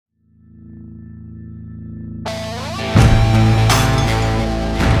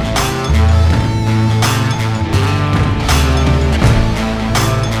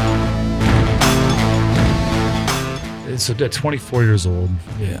So at 24 years old,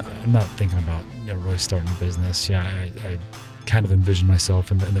 Yeah. I'm not thinking about really starting a business. Yeah, I kind of envision myself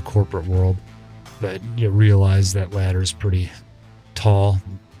in the corporate world, but you realize that ladder is pretty tall,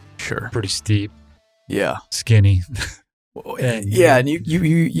 Sure. pretty steep, Yeah. skinny. And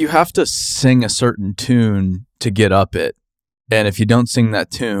you have to sing a certain tune to get up it. And if you don't sing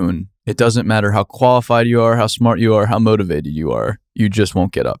that tune, it doesn't matter how qualified you are, how smart you are, how motivated you are, you just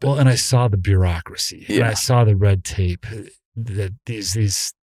won't get up it. Well, and I saw the bureaucracy, and I saw the red tape that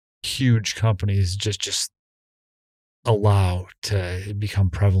these huge companies just allow to become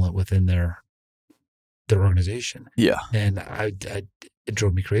prevalent within their organization. Yeah. And it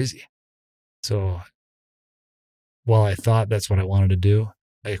drove me crazy. So while I thought that's what I wanted to do,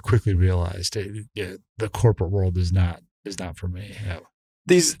 I quickly realized the corporate world is not for me. Yeah.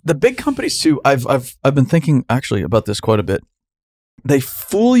 The big companies too. I've been thinking actually about this quite a bit. They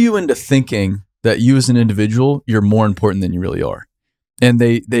fool you into thinking that you as an individual, you're more important than you really are, and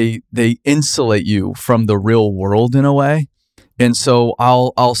they insulate you from the real world in a way. And so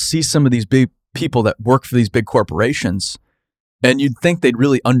I'll see some of these big people that work for these big corporations, and you'd think they'd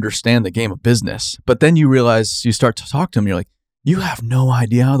really understand the game of business, but then you realize, you start to talk to them, you're like, you have no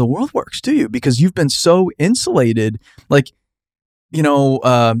idea how the world works, do you? Because you've been so insulated. Like,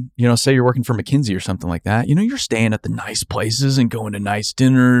 say you're working for McKinsey or something like that. You're staying at the nice places and going to nice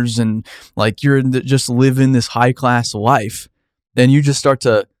dinners, and like you're just living this high class life. And you just start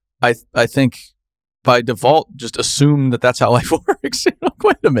to, I think, by default, just assume that that's how life works.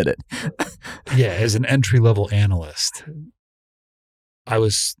 Wait a minute. Yeah, as an entry level analyst, I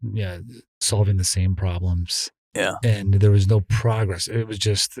was solving the same problems. Yeah. And there was no progress. It was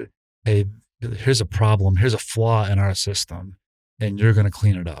just, hey, here's a problem, here's a flaw in our system, and you're going to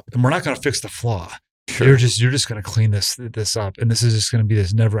clean it up. And we're not going to fix the flaw. Sure. You're just going to clean this up, and this is just going to be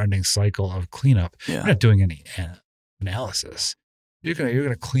this never-ending cycle of cleanup. Yeah. You're not doing any analysis. You're going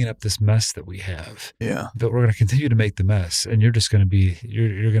to clean up this mess that we have. Yeah. But we're going to continue to make the mess, and you're just going to be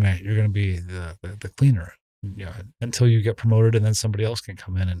you're going to be the cleaner. Until you get promoted, and then somebody else can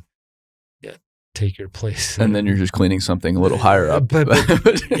come in and take your place. And then you're just cleaning something a little higher up. But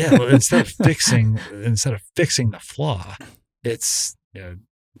instead of fixing the flaw, it's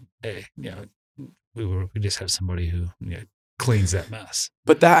we just have somebody who cleans that mess.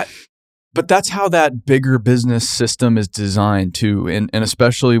 But that's how that bigger business system is designed too, and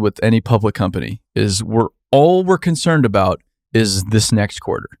especially with any public company, is we're concerned about is this next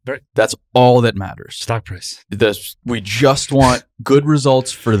quarter. Right. That's all that matters. Stock price. We just want good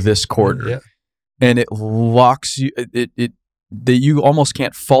results for this quarter. Yeah. And it locks you, that you almost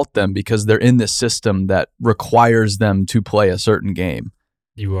can't fault them because they're in this system that requires them to play a certain game.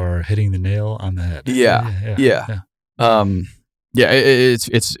 You are hitting the nail on the head. Yeah.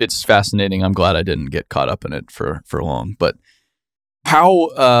 It's fascinating. I'm glad I didn't get caught up in it for long. But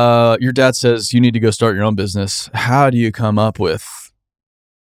how your dad says you need to go start your own business. How do you come up with?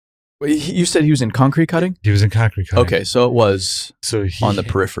 You said he was in concrete cutting? He was in concrete cutting. Okay, so it was on the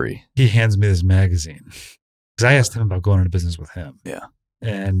periphery. He hands me this magazine because I asked him about going into business with him. Yeah.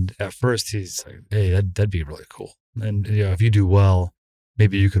 And at first he's like, "Hey, that'd be really cool. And if you do well,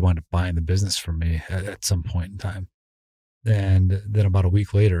 maybe you could wind up buying the business from me at some point in time." And then about a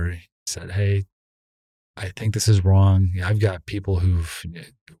week later, he said, "Hey, I think this is wrong. I've got people who've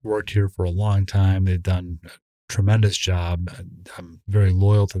worked here for a long time. They've done a tremendous job. I'm very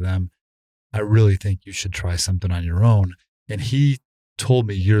loyal to them. I really think you should try something on your own." And he told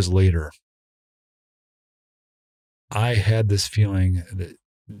me years later, I had this feeling that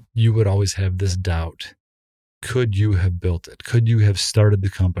you would always have this doubt. Could you have built it? Could you have started the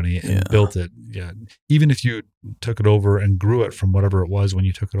company and built it? Yeah. Even if you took it over and grew it from whatever it was when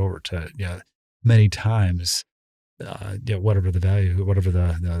you took it over to many times, whatever the value, whatever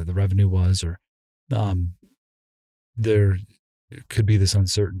the revenue was, or there could be this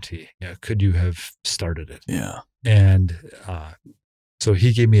uncertainty. Could you have started it? Yeah. And so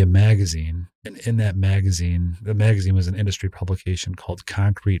he gave me a magazine, and in that magazine, the magazine was an industry publication called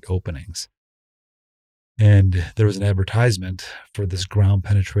Concrete Openings. And there was an advertisement for this ground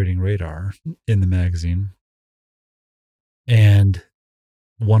penetrating radar in the magazine. And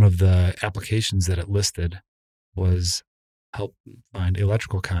one of the applications that it listed was help find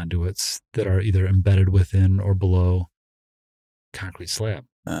electrical conduits that are either embedded within or below concrete slab.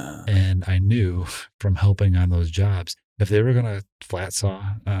 And I knew from helping on those jobs, if they were going to flat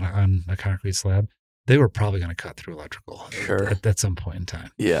saw on a concrete slab, they were probably going to cut through electrical at some point in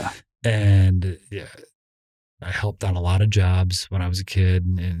time. Yeah. And I helped on a lot of jobs when I was a kid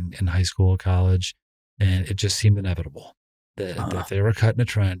in high school, college, and it just seemed inevitable that if they were cutting a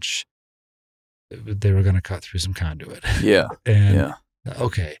trench, they were going to cut through some conduit. Yeah. And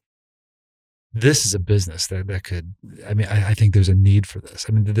okay, this is a business that could, I mean, I think there's a need for this.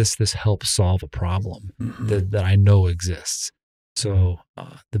 I mean, this helps solve a problem that I know exists. So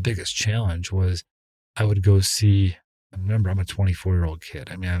the biggest challenge was I would go see, remember, I'm a 24-year-old kid.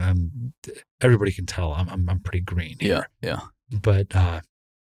 I mean, everybody can tell I'm pretty green here. Yeah. But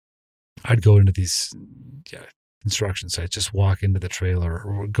I'd go into these construction sites, just walk into the trailer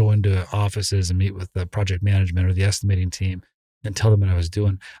or go into offices and meet with the project management or the estimating team and tell them what I was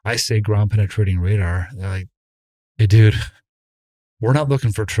doing. I say ground penetrating radar. They're like, hey, dude, we're not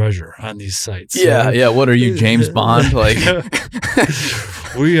looking for treasure on these sites. Yeah. What are you, James Bond? Like,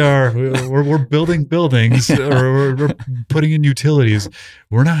 we're building buildings or we're putting in utilities.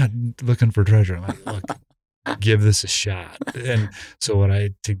 We're not looking for treasure. I'm like, look, give this a shot. And so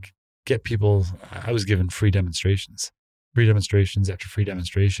to get people, I was given free demonstrations after free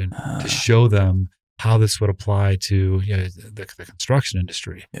demonstration to show them how this would apply to the construction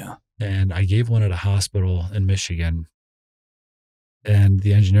industry. Yeah. And I gave one at a hospital in Michigan, and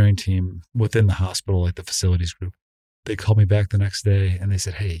the engineering team within the hospital, like the facilities group, they called me back the next day and they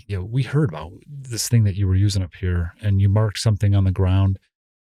said, hey, we heard about this thing that you were using up here and you marked something on the ground.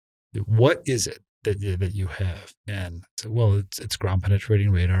 What is it that you have? And I said, well, it's ground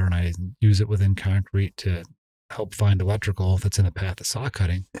penetrating radar, and I use it within concrete to help find electrical that's in the path of saw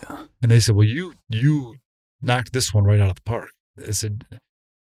cutting. Yeah. And they said, well, you knocked this one right out of the park. I said,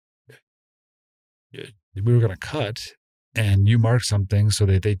 we were going to cut and you marked something, so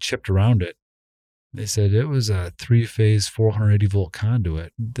they chipped around it. They said it was a 3-phase 480 volt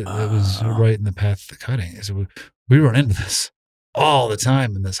conduit that was right in the path of the cutting. I said, we run into this all the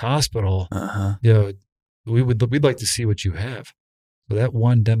time in this hospital. We'd like to see what you have. So that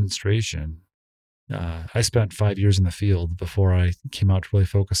one demonstration, I spent 5 years in the field before I came out to really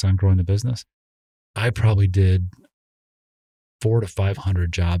focus on growing the business. I probably did 400 to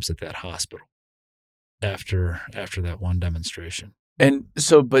 500 jobs at that hospital after that one demonstration. And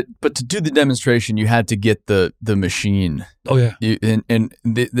so, but to do the demonstration, you had to get the machine. Oh yeah.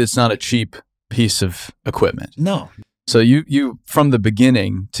 It's not a cheap piece of equipment. No. So you from the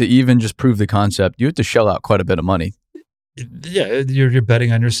beginning to even just prove the concept, you had to shell out quite a bit of money. Yeah, you're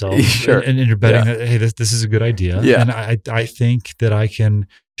betting on yourself. Sure. And you're betting that, hey, this is a good idea. Yeah. And I think that I can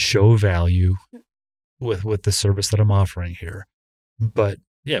show value with the service that I'm offering here. But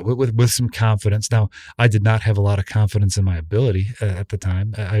yeah, with some confidence. Now, I did not have a lot of confidence in my ability at the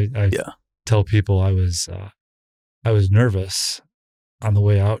time. I tell people I was nervous on the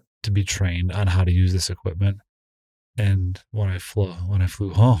way out to be trained on how to use this equipment. And when I flew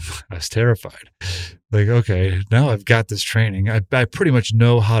home, I was terrified. Like, okay, now I've got this training. I pretty much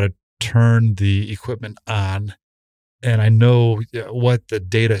know how to turn the equipment on, and I know what the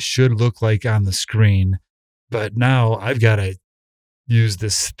data should look like on the screen. But now I've got to use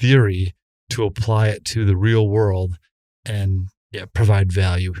this theory to apply it to the real world and provide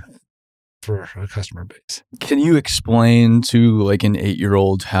value for a customer base. Can you explain to like an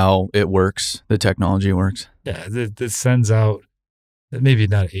 8-year-old how it works, the technology works? Yeah, it sends out, maybe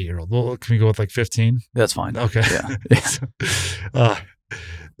not an 8-year-old. Well, can we go with like 15? That's fine. Okay. Yeah.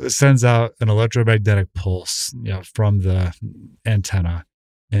 It sends out an electromagnetic pulse, from the antenna,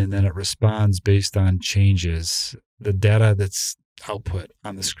 and then it responds based on changes. The data that's output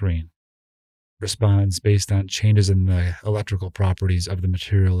on the screen responds based on changes in the electrical properties of the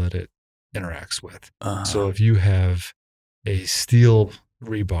material that it interacts with. So if you have a steel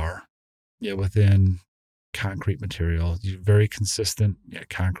rebar within concrete material, very consistent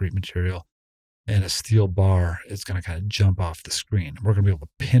concrete material, and a steel bar, it's going to kind of jump off the screen. We're going to be able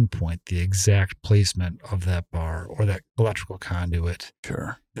to pinpoint the exact placement of that bar or that electrical conduit.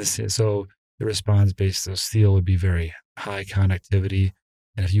 Sure. So the response based on steel would be very high conductivity.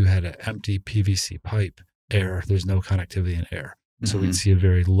 And if you had an empty PVC pipe, air, there's no conductivity in air. So we'd see a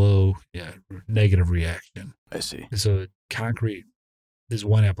very low negative reaction. I see. So concrete is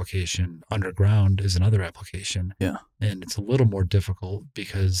one application. Underground is another application. Yeah. And it's a little more difficult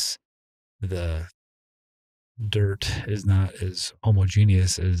because the dirt is not as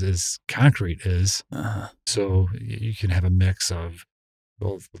homogeneous as concrete is. So you can have a mix of,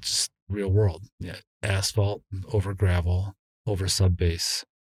 well, just real world. Asphalt over gravel, over subbase,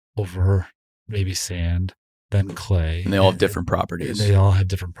 over maybe sand, then clay. And they all have different properties. They all have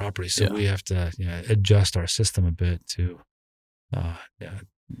different properties. So we have to adjust our system a bit to,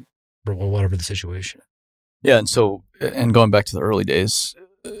 for whatever the situation. Yeah. And so, and going back to the early days,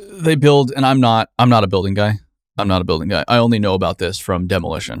 they build, and I'm not a building guy. I only know about this from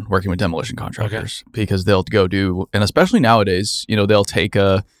demolition, working with demolition contractors, because they'll go do, and especially nowadays, they'll take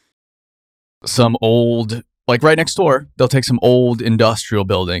some old, like right next door, they'll take some old industrial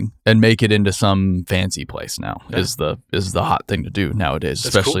building and make it into some fancy place now. Yeah. Is the hot thing to do nowadays,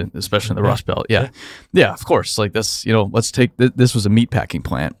 That's especially cool. in the Rust Belt. Yeah, of course. Like this, let's take this was a meatpacking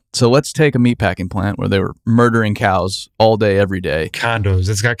plant. So let's take a meatpacking plant where they were murdering cows all day, every day. Condos.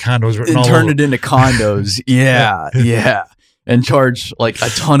 It's got condos written And all turn over. it into condos. Yeah. And charge like a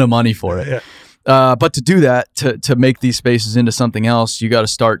ton of money for it. Yeah. But to do that, to make these spaces into something else, you got to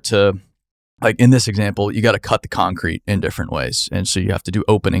start to, like in this example, you got to cut the concrete in different ways. And so you have to do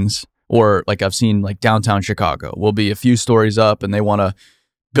openings, or like I've seen like downtown Chicago will be a few stories up and they want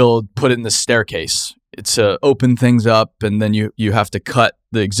to put in the staircase. It's open things up, and then you have to cut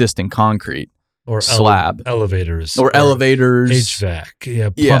the existing concrete or slab. Elevators. Or elevators.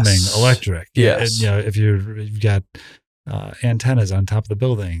 HVAC. Plumbing, electric. Yes. If you've got antennas on top of the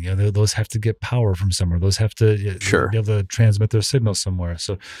building, those have to get power from somewhere. Those have to be able to transmit their signal somewhere.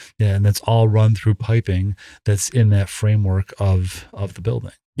 So and that's all run through piping that's in that framework of the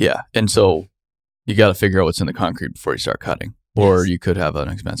building. Yeah, and so you got to figure out what's in the concrete before you start cutting, or you could have an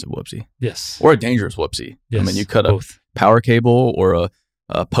expensive whoopsie. Yes, or a dangerous whoopsie. Yes. I mean, you cut both. A power cable or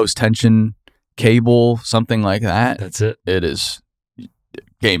a post tension cable, something like that. That's it. It is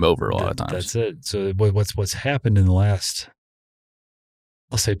game over a lot of times. That's it. So what's happened in the last,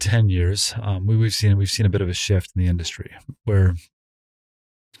 I'll say 10 years, we've seen a bit of a shift in the industry where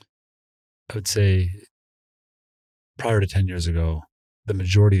I would say prior to 10 years ago, the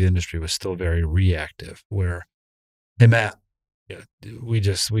majority of the industry was still very reactive, where, hey Matt, we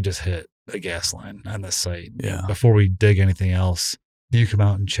just hit a gas line on this site. Yeah. Before we dig anything else, you come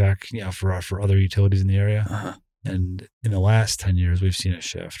out and check, for other utilities in the area. Uh-huh. And in the last 10 years, we've seen a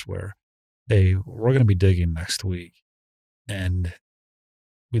shift where, hey, we're going to be digging next week, and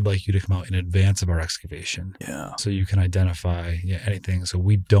we'd like you to come out in advance of our excavation. Yeah. So you can identify anything. So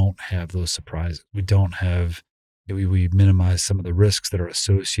we don't have those surprises. We don't have, we minimize some of the risks that are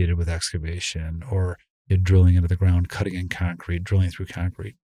associated with excavation or drilling into the ground, cutting in concrete, drilling through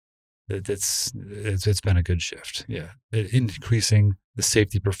concrete. It's been a good shift. Yeah. Increasing the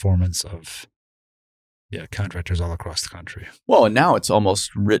safety performance of contractors all across the country. Well, and now it's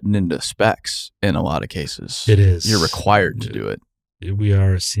almost written into specs in a lot of cases. It is. You're required to do it. We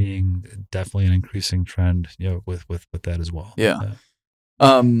are seeing definitely an increasing trend, with that as well. Yeah.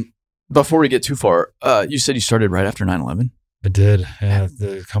 Before we get too far, you said you started right after 9/11? I did. Yeah.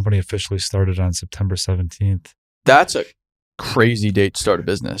 The company officially started on September 17th. That's a crazy date to start a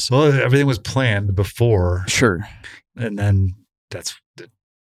business. Well, everything was planned before. Sure. And then that's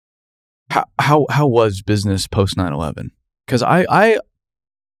how was business post 9/11? Because I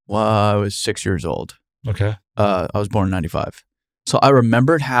was 6 years old. okay. I was born in 95. So I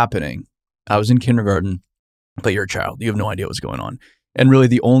remember it happening. I was in kindergarten, but you're a child. You have no idea what's going on. And really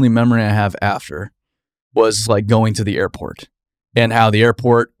the only memory I have after was like going to the airport, and how the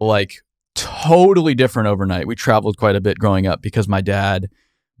airport, like, totally different overnight. We traveled quite a bit growing up because my dad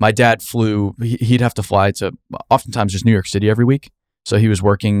flew, he'd have to fly to oftentimes just New York City every week. So he was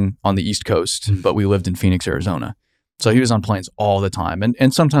working on the East Coast, but we lived in Phoenix, Arizona. So he was on planes all the time.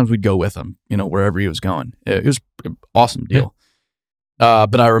 And sometimes we'd go with him, wherever he was going. It was an awesome deal.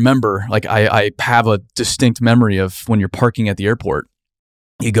 But I remember, like, I have a distinct memory of when you're parking at the airport,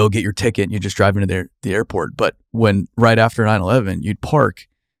 you go get your ticket and you just drive into the airport. But when right after 9/11, you'd park,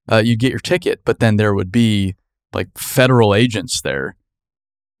 you'd get your ticket, but then there would be like federal agents there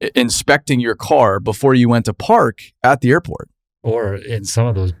inspecting your car before you went to park at the airport. Or in some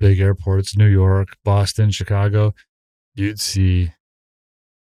of those big airports, New York, Boston, Chicago, you'd see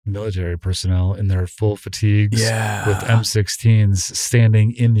military personnel in their full fatigues with M16s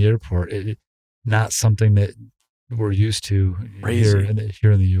standing in the airport. Not something that we're used to here in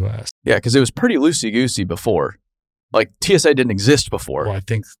the U.S. Yeah, because it was pretty loosey-goosey before. Like, TSA didn't exist before. Well, I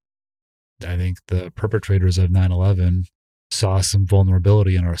think the perpetrators of 9/11 saw some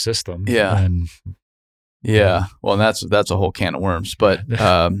vulnerability in our system. Yeah. And well, and that's a whole can of worms. But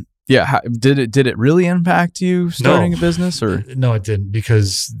did it really impact you starting a business, or no? It didn't,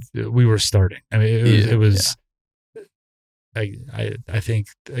 because we were starting. I mean, it was. I think,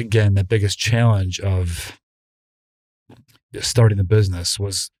 again, the biggest challenge of starting the business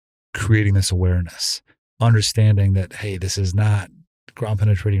was creating this awareness, understanding that, hey, this is not ground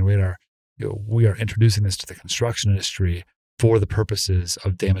penetrating radar. We are introducing this to the construction industry for the purposes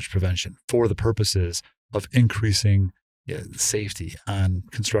of damage prevention, for the purposes of increasing safety on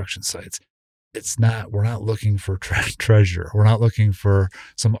construction sites. We're not looking for treasure. We're not looking for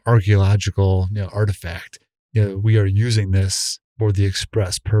some archaeological artifact. We are using this for the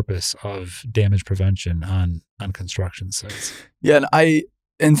express purpose of damage prevention on construction sites. Yeah, and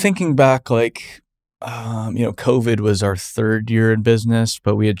and thinking back, like, COVID was our third year in business,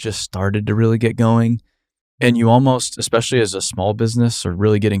 but we had just started to really get going. And you almost, especially as a small business or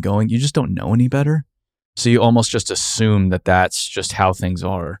really getting going, you just don't know any better. So you almost just assume that that's just how things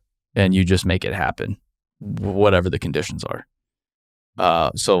are, and you just make it happen, whatever the conditions are.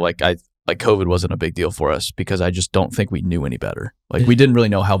 So like COVID wasn't a big deal for us because I just don't think we knew any better. Like we didn't really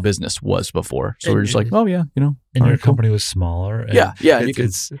know how business was before. So we're just like, oh yeah, And all your right, cool. company was smaller. And Yeah. And you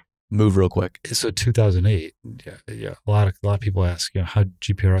could move real quick. So 2008, yeah. A lot of people ask, how did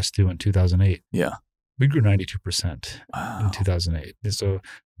GPRS do in 2008? Yeah. We grew 92% in 2008. And so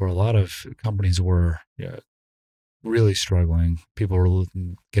where a lot of companies were really struggling, people were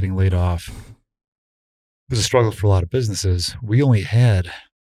getting laid off. It was a struggle for a lot of businesses. We only had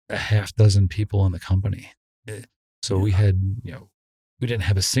a half dozen people in the company. So we had, we didn't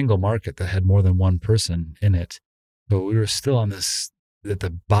have a single market that had more than one person in it, but we were still on this, at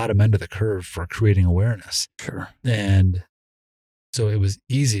the bottom end of the curve for creating awareness. Sure. And so it was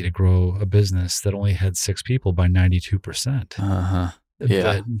easy to grow a business that only had 6 people by 92%.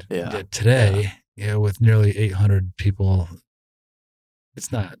 But today, with nearly 800 people,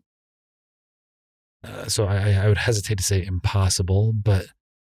 it's not. So I would hesitate to say impossible, but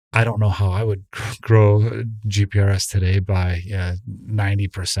I don't know how I would grow GPRS today by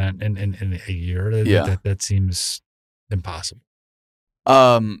 90% in a year. That seems impossible.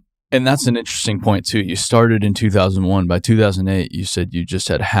 And that's an interesting point too. You started in 2001. By 2008, you said you just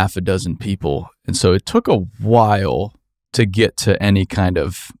had half a dozen people. And so it took a while to get to any kind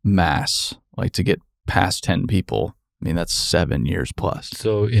of mass, like to get past 10 people. I mean, that's 7 years plus.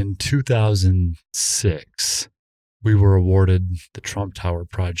 So in 2006, we were awarded the Trump Tower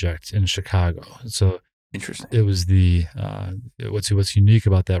project in Chicago. So interesting. It was the what's unique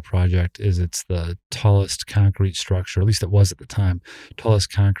about that project is it's the tallest concrete structure, at least it was at the time,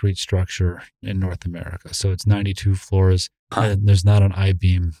 tallest concrete structure in North America. So it's 92 floors, and there's not an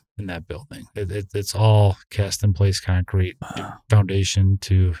I-beam in that building. It's all cast in place concrete, foundation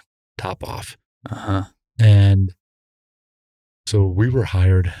to top off. And so we were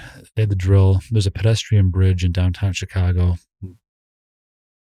hired. They had the drill. There's a pedestrian bridge in downtown Chicago,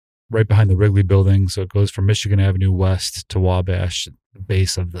 right behind the Wrigley building. So it goes from Michigan Avenue West to Wabash, the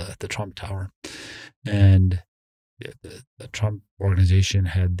base of the Trump Tower. And the Trump organization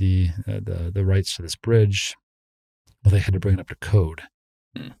had the rights to this bridge. Well, they had to bring it up to code.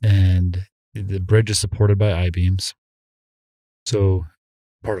 And the bridge is supported by I-beams. So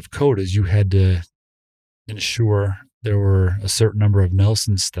part of code is you had to ensure there were a certain number of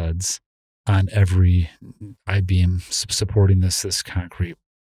Nelson studs on every I-beam supporting this concrete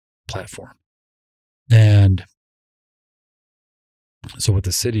platform. And so what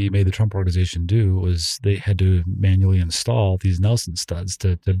the city made the Trump organization do was they had to manually install these Nelson studs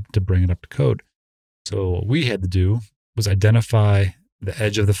to bring it up to code. So what we had to do was identify the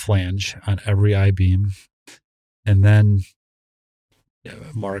edge of the flange on every I-beam and then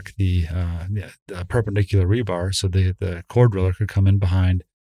mark the perpendicular rebar so the core driller could come in behind,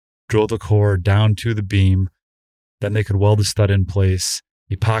 drill the core down to the beam, then they could weld the stud in place,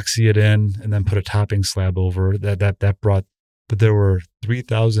 epoxy it in, and then put a topping slab over that brought. But there were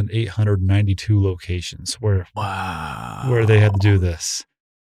 3,892 locations where they had to do this.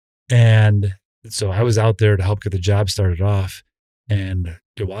 And so I was out there to help get the job started off. And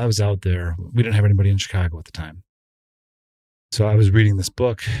while I was out there, we didn't have anybody in Chicago at the time. So I was reading this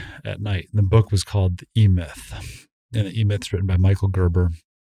book at night. The book was called The E-Myth. And The E-Myth is written by Michael Gerber.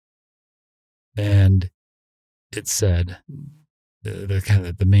 And it said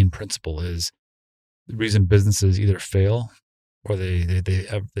the main principle is the reason businesses either fail or they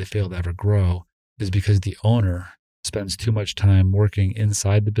fail to ever grow is because the owner spends too much time working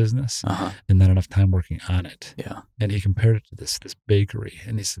inside the business and not enough time working on it. Yeah. And he compared it to this bakery.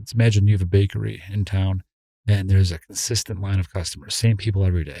 And he said, imagine you have a bakery in town and there's a consistent line of customers, same people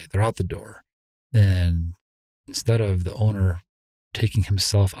every day. They're out the door. And instead of the owner taking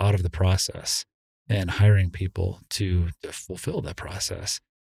himself out of the process and hiring people to fulfill that process,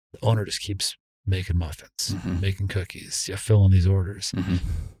 the owner just keeps making muffins, making cookies, filling these orders.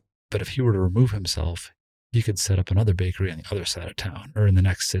 But if he were to remove himself, he could set up another bakery on the other side of town or in the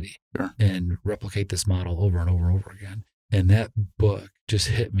next city and replicate this model over and over and over again. And that book just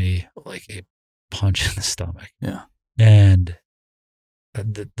hit me like a punch in the stomach. Yeah. And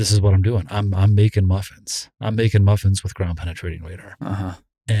this is what I'm doing. I'm making muffins. I'm making muffins with ground penetrating radar.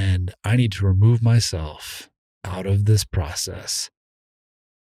 And I need to remove myself out of this process,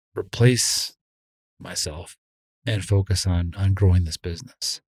 replace myself, and focus on growing this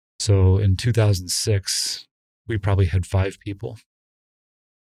business. So in 2006, we probably had 5 people.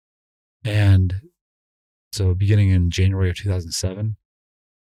 And so beginning in January of 2007,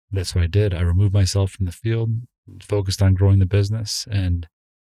 that's what I did. I removed myself from the field, focused on growing the business, and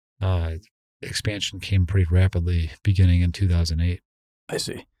uh, expansion came pretty rapidly beginning in 2008. I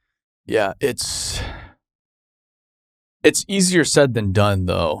see. Yeah, it's easier said than done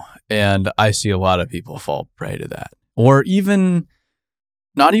though, and I see a lot of people fall prey to that. Or even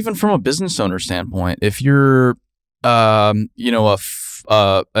not even from a business owner standpoint. If you're an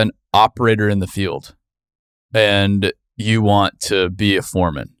operator in the field and you want to be a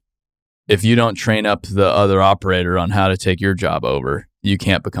foreman, if you don't train up the other operator on how to take your job over, you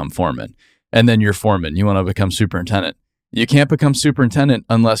can't become foreman. And then you're foreman. You want to become superintendent. You can't become superintendent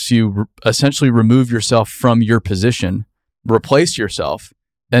unless you essentially remove yourself from your position, replace yourself,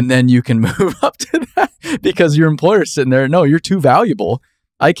 and then you can move up to that because your employer's sitting there. No, you're too valuable.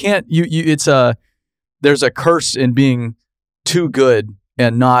 I can't. There's a curse in being too good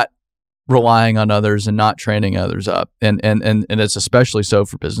and not relying on others and not training others up. And it's especially so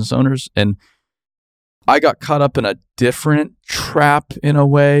for business owners. And I got caught up in a different trap in a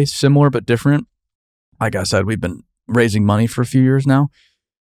way, similar but different. Like I said, we've been raising money for a few years now.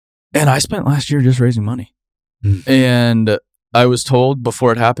 And I spent last year just raising money. And I was told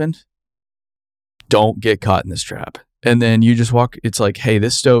before it happened, don't get caught in this trap. And then you just walk, it's like, hey,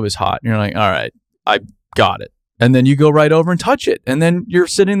 this stove is hot. And you're like, all right, I got it. And then you go right over and touch it. And then you're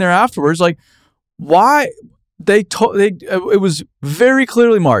sitting there afterwards like, why? It was very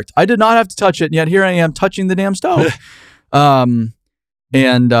clearly marked. I did not have to touch it. And yet here I am touching the damn stove. And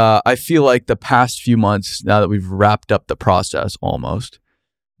I feel like the past few months, now that we've wrapped up the process almost,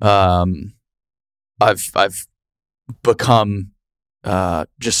 I've become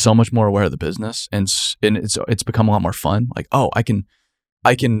just so much more aware of the business, and it's become a lot more fun. Like, oh, I can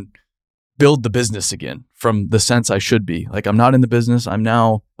build the business again from the sense I should be. Like, I'm not in the business. I'm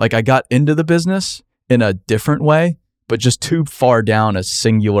now like I got into the business in a different way, but just too far down a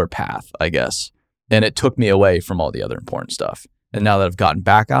singular path, I guess. And it took me away from all the other important stuff. And now that I've gotten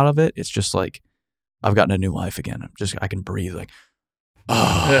back out of it, it's just like I've gotten a new life again. I can breathe like,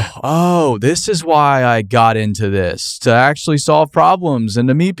 oh, this is why I got into this, to actually solve problems and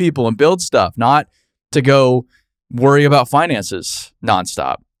to meet people and build stuff, not to go worry about finances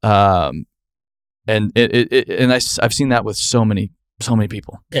nonstop. And I've seen that with so many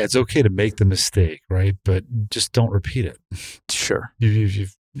people. Yeah, it's okay to make the mistake, right? But just don't repeat it. Sure.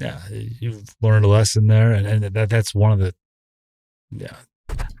 You've learned a lesson there, and that's one of the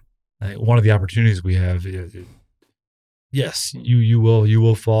opportunities we have. Yes, you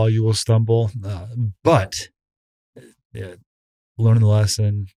will fall, you will stumble, but learn the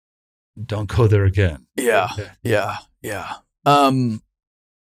lesson. Don't go there again. Yeah.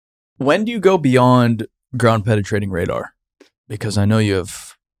 When do you go beyond ground penetrating radar? Because I know you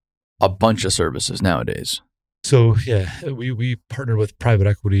have a bunch of services nowadays. So we partnered with private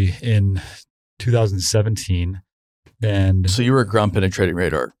equity in 2017, and so you were ground penetrating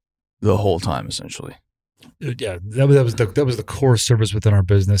radar the whole time, essentially. Yeah, that was the core service within our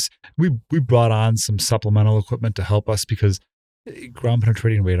business. We brought on some supplemental equipment to help us because ground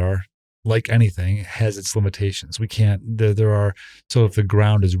penetrating radar, like anything, has its limitations. We can't. So if the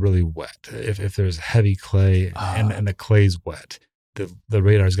ground is really wet, if there's heavy clay and the clay's wet, the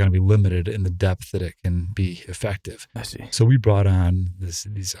radar is going to be limited in the depth that it can be effective. I see. So we brought on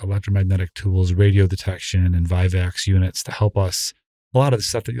these electromagnetic tools, radio detection, and Vivax units to help us. A lot of the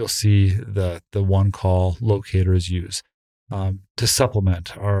stuff that you'll see the one call locators use to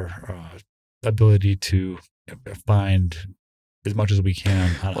supplement our ability to find as much as we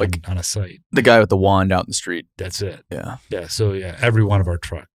can on a site. The guy with the wand out in the street. That's it. Yeah. Yeah. So every one of our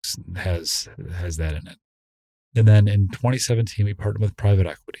trucks has that in it. And then in 2017, we partnered with private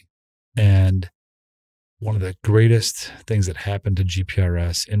equity. And one of the greatest things that happened to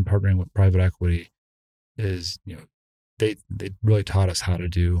GPRS in partnering with private equity is, they really taught us how to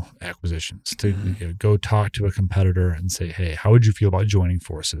do acquisitions, to go talk to a competitor and say, hey, how would you feel about joining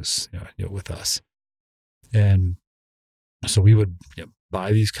forces with us? And so we would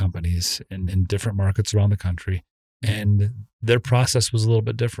buy these companies in different markets around the country, and their process was a little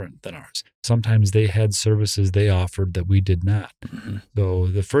bit different than ours. Sometimes they had services they offered that we did not. Mm-hmm. So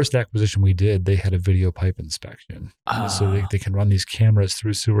the first acquisition we did, they had a video pipe inspection. So they can run these cameras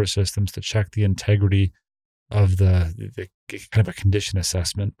through sewer systems to check the integrity of the kind of a condition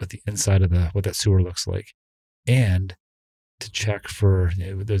assessment with the inside of what that sewer looks like, and to check for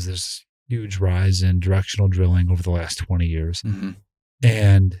there's this huge rise in directional drilling over the last 20 years. Mm-hmm.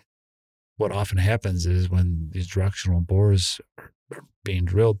 And what often happens is when these directional bores are being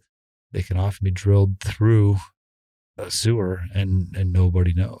drilled, they can often be drilled through a sewer and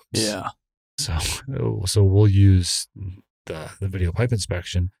nobody knows. Yeah. So we'll use the video pipe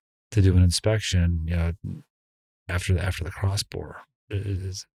inspection to do an inspection, after the cross bore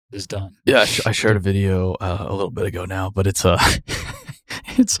is done. Yeah, I shared a video a little bit ago now, but it's a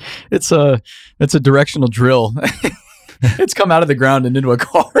it's a directional drill. It's come out of the ground and into a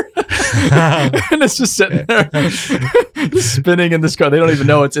car. And it's just sitting there spinning in this car. They don't even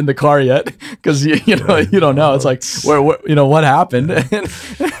know it's in the car yet because you don't know. It's like where what happened.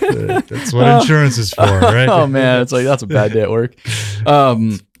 That's what insurance is for, right? Oh man, it's like that's a bad day at work.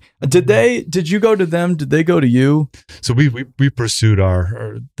 Did you go to them? Did they go to you? So we pursued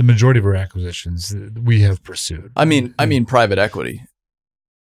the majority of our acquisitions. We have pursued. I mean private equity.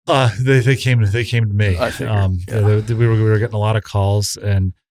 They came to me. I figured, we were getting a lot of calls,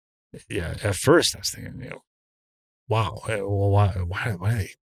 and at first I was thinking, wow, well, why are they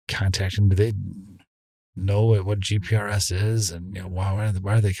contacting? Do they know what GPRS is? And why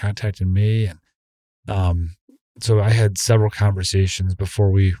are they contacting me? And so I had several conversations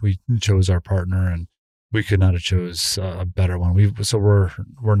before we chose our partner, and we could not have chose a better one.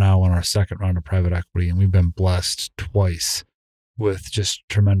 We're now on our second round of private equity, and we've been blessed twice with just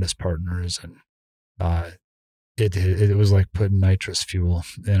tremendous partners, and it was like putting nitrous fuel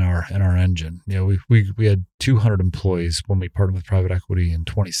in our engine. We had 200 employees when we partnered with private equity in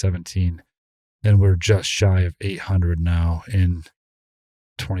 2017, and we're just shy of 800 now in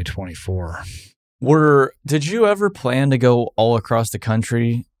 2024. Did you ever plan to go all across the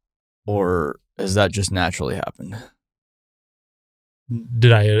country, or has that just naturally happened?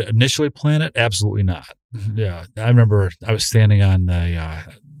 Did I initially plan it? Absolutely not. Yeah, I remember I was standing on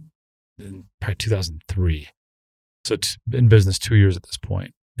in probably 2003. So in business 2 years at this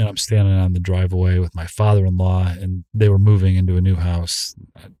point, and I'm standing on the driveway with my father-in-law, and they were moving into a new house,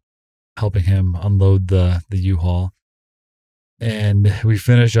 helping him unload the U-Haul. And we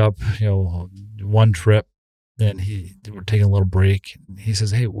finish up, one trip, and we're taking a little break. He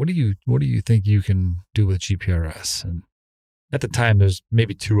says, "Hey, what do you think you can do with GPRS?" And at the time, there's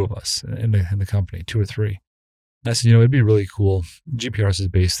maybe two of us in the company, 2 or 3. And I said, it'd be really cool. GPRS is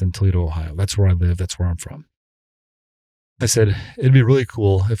based in Toledo, Ohio. That's where I live. That's where I'm from. I said, it'd be really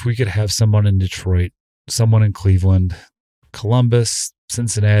cool if we could have someone in Detroit, someone in Cleveland, Columbus,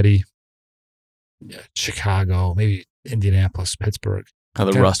 Cincinnati, Chicago, maybe Indianapolis, Pittsburgh.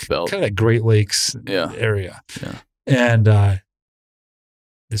 The Rust Belt. Kind of that Great Lakes area. Yeah. And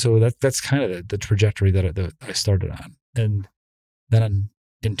so that's kind of the trajectory that I started on. And then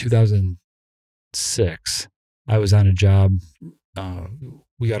in 2006, I was on a job.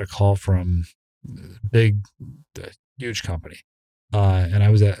 We got a call from a huge company. And I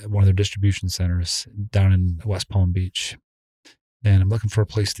was at one of their distribution centers down in West Palm Beach. And I'm looking for a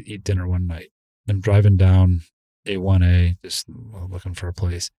place to eat dinner one night. I'm driving down A1A, just looking for a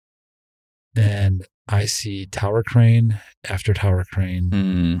place. And I see tower crane after tower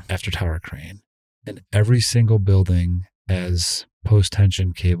crane after tower crane. And every single building has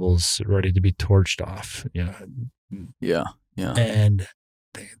post-tension cables ready to be torched off. Yeah. And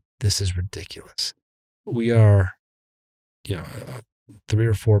this is ridiculous. We are, a 3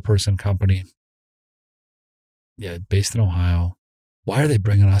 or 4 person company, based in Ohio. Why are they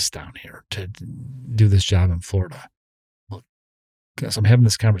bringing us down here to do this job in Florida? Well, because I'm having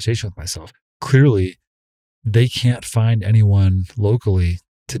this conversation with myself. Clearly, they can't find anyone locally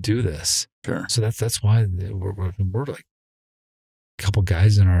to do this. Sure. So that's why we're like a couple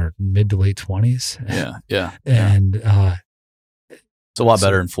guys in our mid to late 20s. Yeah. And it's a lot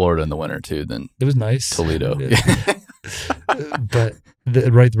better in Florida in the winter too than it was nice. Toledo. But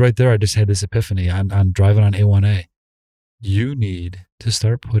right there, I just had this epiphany on driving on A1A. You need to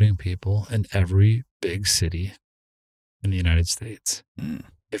start putting people in every big city in the United States.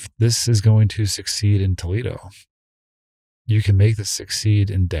 If this is going to succeed in Toledo, you can make this succeed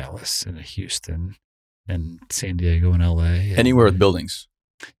in Dallas and Houston and San Diego and LA. Anywhere with buildings,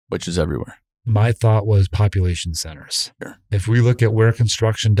 which is everywhere. My thought was population centers. Sure. If we look at where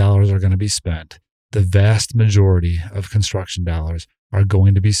construction dollars are going to be spent, the vast majority of construction dollars are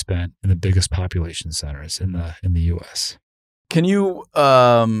going to be spent in the biggest population centers in the U.S. Can we do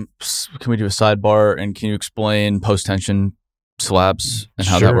a sidebar, and can you explain post-tension slabs and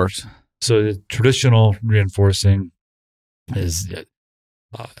how that works? So the traditional reinforcing is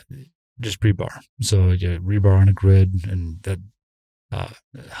just rebar. So rebar on a grid, and that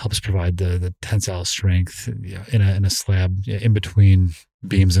helps provide the tensile strength in a slab in between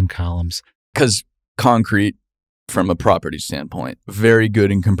beams and columns. Because concrete, from a property standpoint, very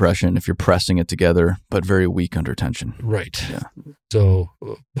good in compression if you're pressing it together, but very weak under tension. Right. Yeah. So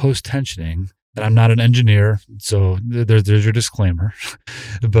post-tensioning and I'm not an engineer, so there's your disclaimer.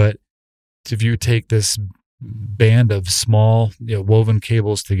 But if you take this band of small, woven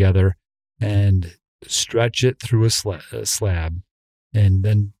cables together and stretch it through a slab, and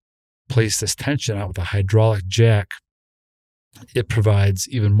then place this tension out with a hydraulic jack, it provides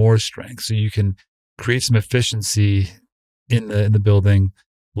even more strength. So you can create some efficiency in the building,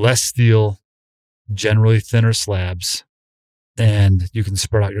 less steel, generally thinner slabs, and you can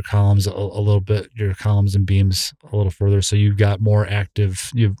spread out your columns a little bit, your columns and beams a little further. So you've got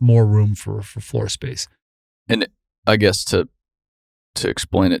you have more room for floor space. And I guess to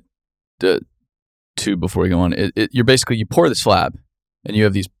explain it to before we go on, you're basically, you pour the slab and you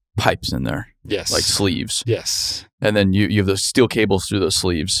have these pipes in there. Yes. Like sleeves. Yes. And then you have those steel cables through those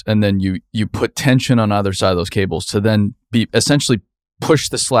sleeves. And then you put tension on either side of those cables to then be essentially push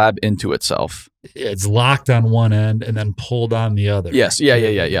the slab into itself. It's locked on one end and then pulled on the other. Yes. Yeah.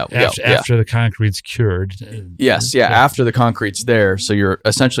 After the concrete's cured. Yes. Yeah. After the concrete's there. So you're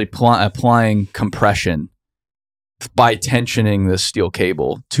essentially applying compression by tensioning the steel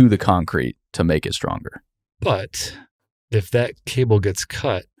cable to the concrete to make it stronger. But if that cable gets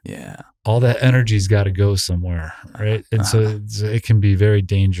cut, yeah, all that energy's got to go somewhere, right? And so it can be very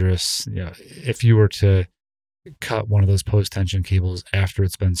dangerous. If you were to cut one of those post-tension cables after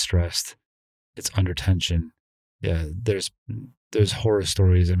it's been stressed, it's under tension. Yeah, there's horror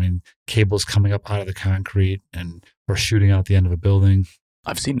stories. I mean, cables coming up out of the concrete or shooting out the end of a building.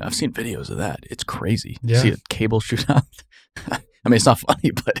 I've seen videos of that. It's crazy. Yeah. See a cable shoot out. I mean, it's not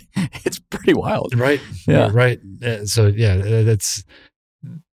funny, but it's pretty wild. Right. Yeah. Right. So yeah,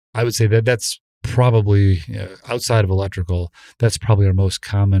 I would say that's probably, outside of electrical, that's probably our most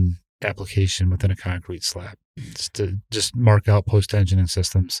common application within a concrete slab. It's to just mark out post-tensioning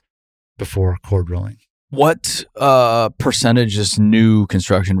systems before core drilling. What percentage is new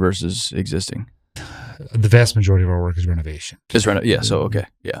construction versus existing? The vast majority of our work is renovation. Yeah. So okay.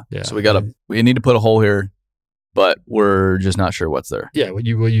 Yeah. Yeah. So we need to put a hole here, but we're just not sure what's there. Yeah. What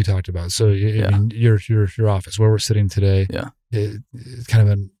you talked about. So I mean, your office where we're sitting today. Yeah. It's kind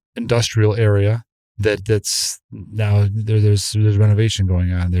of an industrial area that's now there's renovation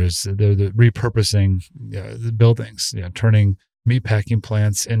going on. They're repurposing the buildings. Turning meatpacking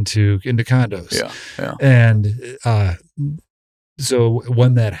plants into condos. Yeah. Yeah. And so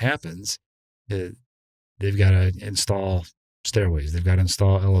when that happens, they've got to install stairways. They've got to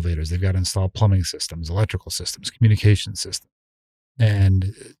install elevators. They've got to install plumbing systems, electrical systems, communication systems.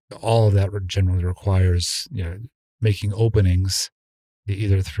 And all of that generally requires, making openings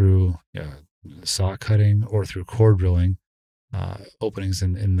either through saw cutting or through core drilling, openings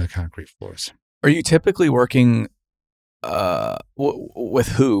in the concrete floors. Are you typically working with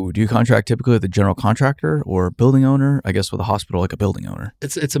who? Do you contract typically with a general contractor or building owner? I guess with a hospital, like a building owner.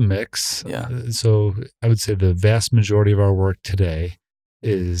 It's a mix. Yeah. So I would say the vast majority of our work today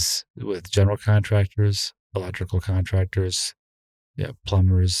is with general contractors, electrical contractors,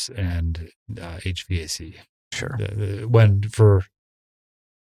 plumbers, and HVAC. Sure.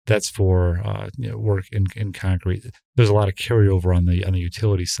 That's for work in concrete. There's a lot of carryover on the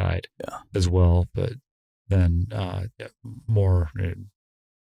utility side as well, but then more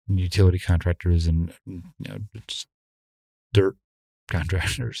utility contractors and just dirt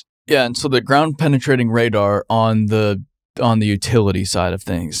contractors. Yeah, and so the ground penetrating radar on the utility side of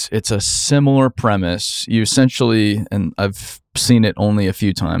things, it's a similar premise. You essentially, and I've seen it only a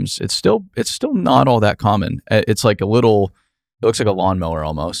few times. It's still not all that common. It's like it looks like a lawnmower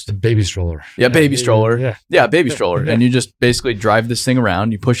almost. A baby stroller. Yeah, baby stroller. Yeah, baby stroller. Yeah. And you just basically drive this thing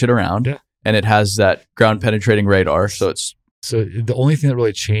around, you push it around, and it has that ground penetrating radar. So the only thing that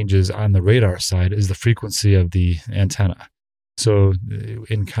really changes on the radar side is the frequency of the antenna. So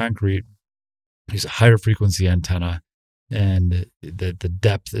in concrete, there's a higher frequency antenna, and the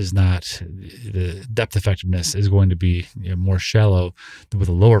depth effectiveness is going to be more shallow. With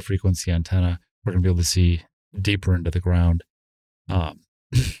a lower frequency antenna, we're going to be able to see deeper into the ground. And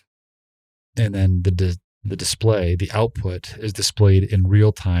then the display, the output is displayed in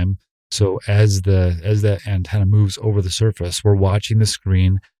real time. So as that antenna moves over the surface, we're watching the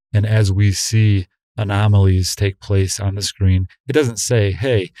screen, and as we see anomalies take place on the screen, it doesn't say,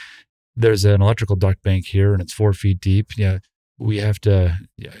 "Hey, there's an electrical duct bank here and it's 4 feet deep." We have to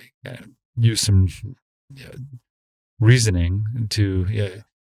use some reasoning to.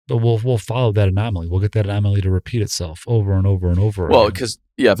 But we'll follow that anomaly. We'll get that anomaly to repeat itself over and over and over. Well, because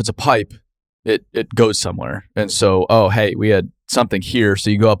if it's a pipe, it goes somewhere, and so hey, we had something here, so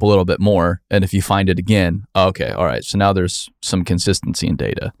you go up a little bit more, and if you find it again, okay, all right, so now there's some consistency in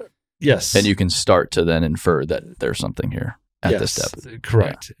data. Yes, and you can start to then infer that there's something here. at this step.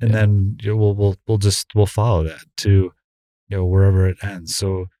 Correct. And then we'll follow that to wherever it ends.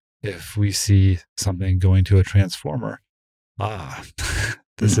 So if we see something going to a transformer,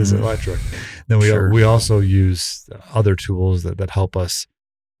 this is electric. Then we also use other tools that help us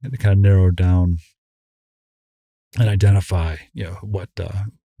kind of narrow down and identify what the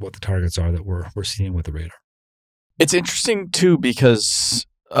targets are that we're seeing with the radar. It's interesting too because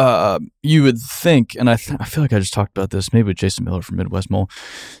you would think, and I feel like I just talked about this maybe with Jason Miller from Midwest Mole.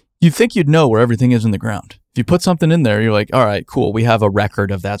 You'd think you'd know where everything is in the ground. If you put something in there, you're like, all right, cool. We have a record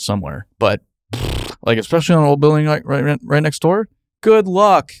of that somewhere. But like, especially on an old building like right next door, good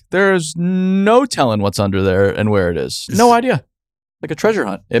luck. There's no telling what's under there and where it is. No idea. Like a treasure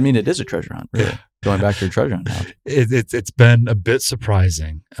hunt. I mean, it is a treasure hunt, really. Going back to your treasure hunt. It's been a bit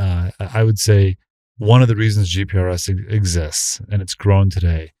surprising. I would say one of the reasons GPRS exists and it's grown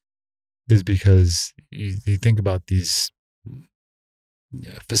today is because you think about these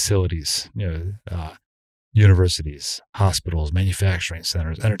facilities, universities, hospitals, manufacturing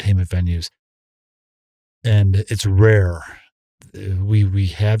centers, entertainment venues, and it's rare. We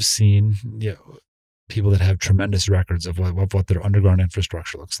have seen people that have tremendous records of what their underground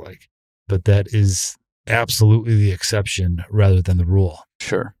infrastructure looks like, but that is absolutely the exception rather than the rule.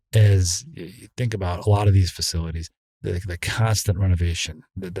 Sure. As you think about a lot of these facilities, the constant renovation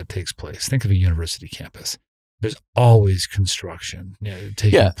that takes place. Think of a university campus. There's always construction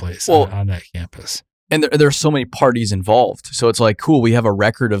taking place on that campus. And there's so many parties involved. So it's like, cool, we have a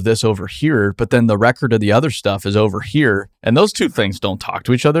record of this over here, but then the record of the other stuff is over here. And those two things don't talk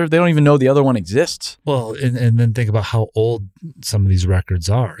to each other. They don't even know the other one exists. Well, and then think about how old some of these records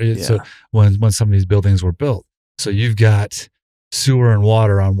are. So when some of these buildings were built. So you've got sewer and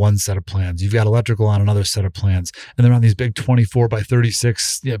water on one set of plans. You've got electrical on another set of plans. And they're on these big 24 by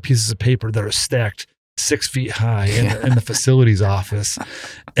 36 pieces of paper that are stacked 6 feet high in the facilities office.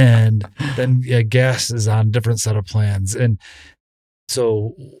 And then gas is on a different set of plans. And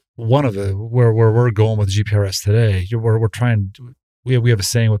so one of where we're going with GPRS today, we're trying to, we have a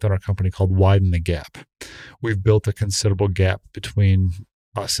saying within our company called widen the gap. We've built a considerable gap between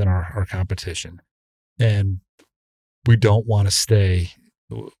us and our competition. And we don't want to stay,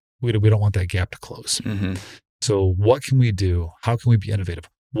 we don't want that gap to close. Mm-hmm. So what can we do? How can we be innovative?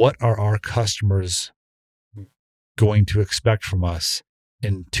 What are our customers going to expect from us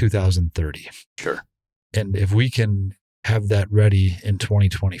in 2030? Sure. And if we can have that ready in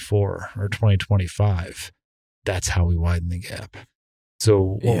 2024 or 2025, that's how we widen the gap.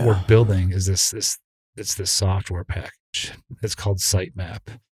 So what we're building is this software package. It's called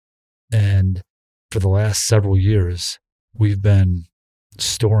Sitemap. And for the last several years, we've been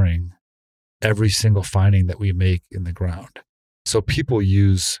storing every single finding that we make in the ground. So people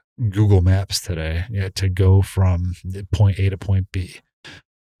use Google Maps today to go from point A to point B.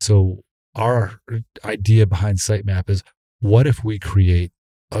 So our idea behind Sitemap is, what if we create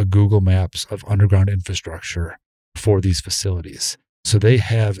a Google Maps of underground infrastructure for these facilities? So they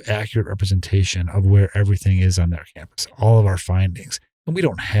have accurate representation of where everything is on their campus, all of our findings. And we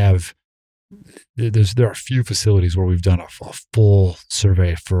don't have, there are a few facilities where we've done a full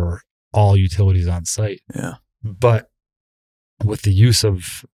survey for all utilities on site. Yeah. But with the use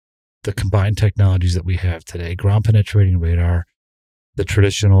of the combined technologies that we have today, ground penetrating radar, the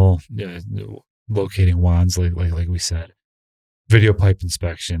traditional locating wands, like we said, video pipe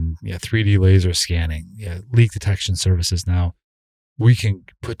inspection, 3D laser scanning, leak detection services. Now we can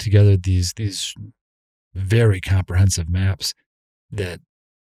put together these very comprehensive maps that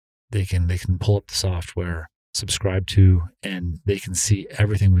they can pull up the software, subscribe to, and they can see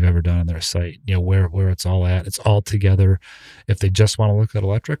everything we've ever done on their site, where it's all at. It's all together. If they just want to look at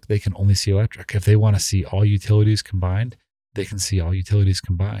electric, they can only see electric. If they want to see all utilities combined, they can see all utilities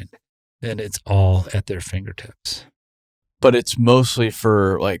combined. And it's all at their fingertips. But it's mostly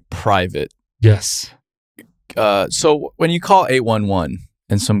for like private. Yes. So when you call 811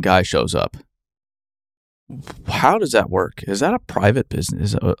 and some guy shows up, how does that work? Is that a private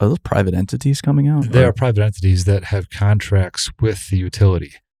business? Are those private entities coming out? They are private entities that have contracts with the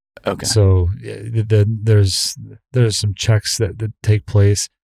utility. Okay. So there's some checks that take place.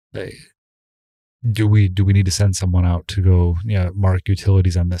 Do we need to send someone out to go mark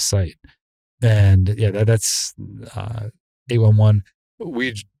utilities on this site? And that's 811.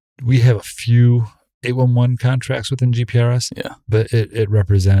 We have a few 811 contracts within GPRS. Yeah. But it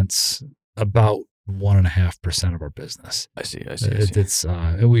represents about 1.5% of our business. I see. It's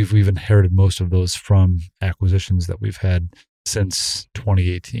we've inherited most of those from acquisitions that we've had since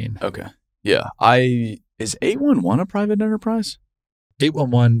 2018. Okay. Yeah. Is 811 a private enterprise?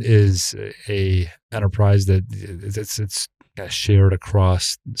 811 is a enterprise that it's kind of shared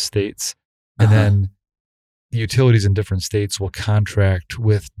across states. And then the utilities in different states will contract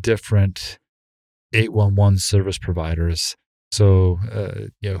with different 811 service providers. So,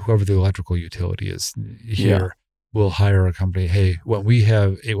 whoever the electrical utility is here will hire a company. Hey, when we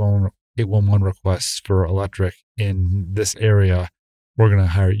have 811 requests for electric in this area, we're going to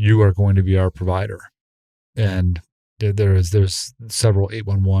hire, you are going to be our provider. And there's several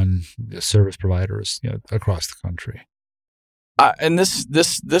 811 service providers, across the country. And this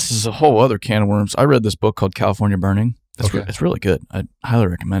is a whole other can of worms. I read this book called California Burning. It's really good. I highly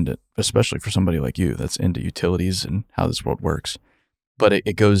recommend it, especially for somebody like you that's into utilities and how this world works. But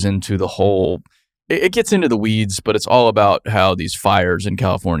it goes into the whole, it gets into the weeds, but it's all about how these fires in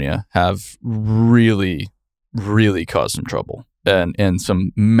California have really, really caused some trouble and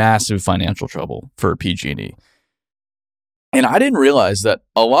some massive financial trouble for PG&E. And I didn't realize that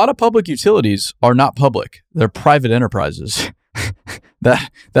a lot of public utilities are not public. They're private enterprises that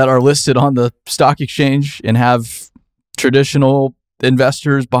are listed on the stock exchange and have traditional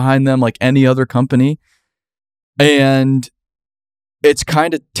investors behind them like any other company. And it's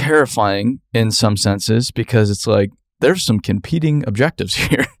kind of terrifying in some senses because it's like there's some competing objectives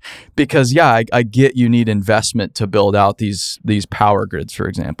here. Because I get you need investment to build out these power grids, for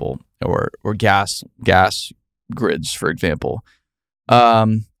example, or gas grids, for example.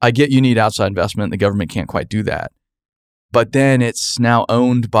 I get you need outside investment. The government can't quite do that. But then it's now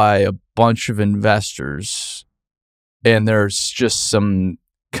owned by a bunch of investors, and there's just some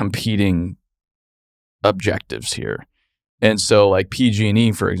competing objectives here. And so like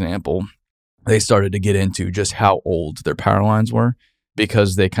PG&E, for example, they started to get into just how old their power lines were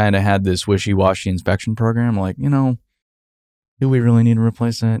because they kind of had this wishy-washy inspection program. Like, do we really need to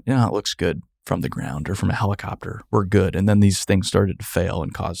replace that? Yeah, it looks good from the ground or from a helicopter. We're good. And then these things started to fail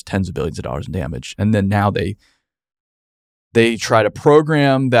and cause tens of billions of dollars in damage. And then now they try to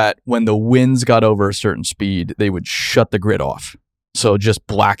program that when the winds got over a certain speed, they would shut the grid off. So just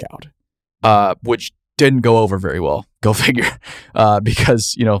blackout, which didn't go over very well. Go figure.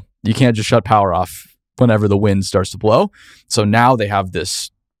 Because, you can't just shut power off whenever the wind starts to blow. So now they have this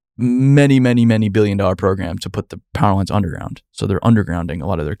many, many, many $billion program to put the power lines underground. So they're undergrounding a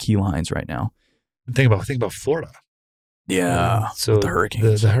lot of their key lines right now. Think about Florida. Yeah. So the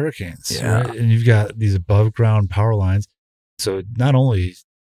hurricanes. The hurricanes. Yeah. Right? And you've got these above ground power lines. So not only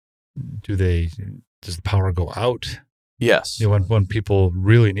does the power go out? Yes. When people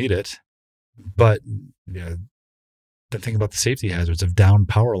really need it, but the thing about the safety hazards of down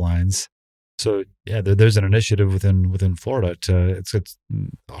power lines. So there's an initiative within Florida it's a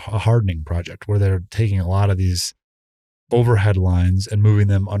hardening project where they're taking a lot of these overhead lines and moving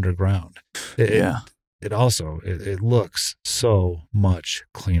them underground. It also looks so much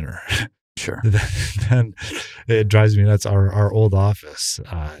cleaner. Sure. Then it drives me nuts. Our old office,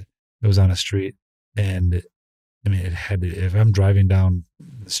 it was on a street, and I mean, it had to, if I'm driving down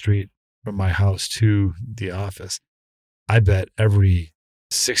the street from my house to the office, I bet every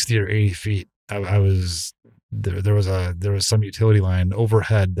 60 or 80 feet, I was there was some utility line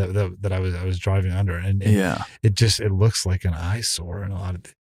overhead that I was driving under, and it looks like an eyesore and a lot of.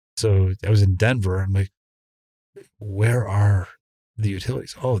 So I was in Denver, and I'm like, where are the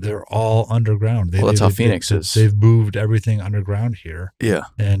utilities? Oh, they're all underground. That's how Phoenix is. They've moved everything underground here. Yeah,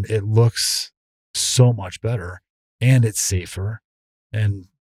 and it looks so much better, and it's safer, and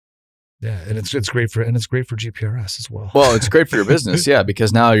it's great for GPRS as well. Well, it's great for your business,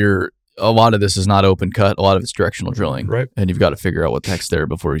 because now a lot of this is not open cut. A lot of it's directional drilling, right? And you've got to figure out what the heck's there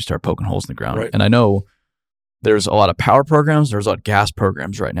before you start poking holes in the ground. Right. And I know there's a lot of power programs. There's a lot of gas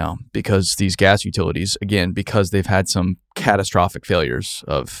programs right now because these gas utilities, again, because they've had some catastrophic failures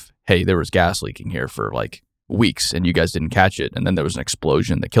of, hey, there was gas leaking here for like weeks and you guys didn't catch it. And then there was an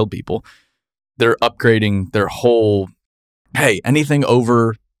explosion that killed people. They're upgrading their whole, hey, anything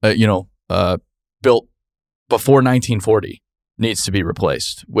over, built before 1940 needs to be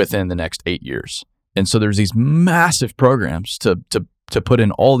replaced within the next 8 years. And so there's these massive programs to put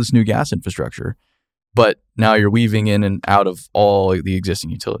in all this new gas infrastructure. But now you're weaving in and out of all the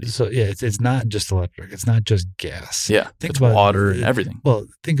existing utilities. So it's not just electric. It's not just gas. Yeah, think about water and everything. Well,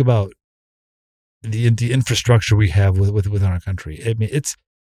 think about the infrastructure we have within our country. I mean, it's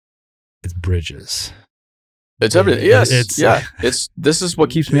bridges. It's everything. Yes. This is what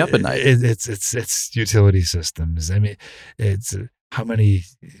keeps me up at night. It's utility systems. I mean, it's how many.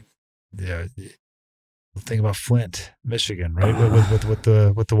 Think about Flint, Michigan, right?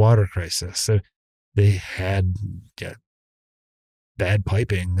 With the water crisis. So they had bad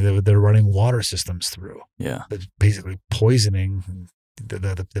piping. They're running water systems through. Yeah, that's basically poisoning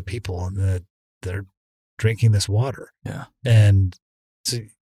the people, and they're drinking this water. Yeah. And so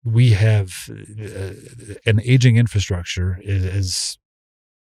we have an aging infrastructure is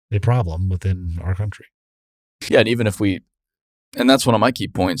a problem within our country. Yeah, and even if and that's one of my key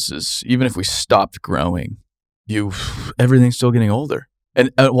points is even if we stopped growing, everything's still getting older. And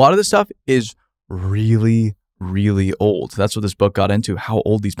a lot of this stuff is really, really old. That's what this book got into, how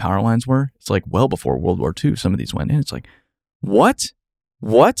old these power lines were. It's like well before World War II, some of these went in. It's like, what?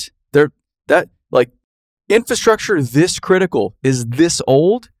 That infrastructure this critical is this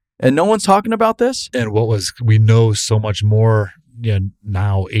old and no one's talking about this? And we know so much more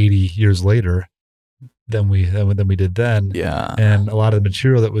now 80 years later than we did then. Yeah. And a lot of the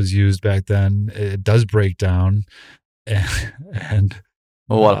material that was used back then, it does break down. And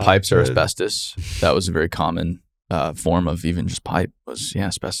a lot of pipes are asbestos. That was a very common form of even just pipe was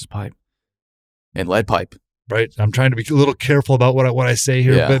asbestos pipe and lead pipe. Right. I'm trying to be a little careful about what I say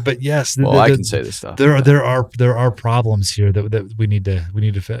here, Yeah. but yes, I can say this stuff. There are problems here that we need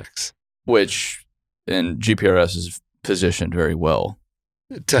to fix. Which, and GPRS is positioned very well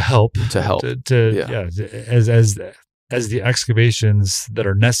to help. As the excavations that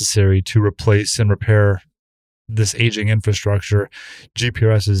are necessary to replace and repair this aging infrastructure,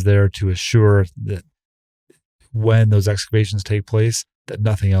 GPRS is there to assure that when those excavations take place, that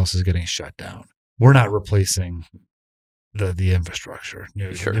nothing else is getting shut down. We're not replacing the infrastructure,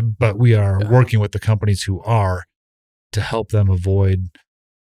 Sure. but we are working with the companies who are to help them avoid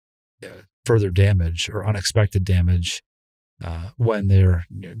further damage or unexpected damage when they're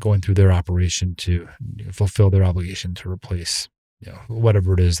going through their operation to fulfill their obligation to replace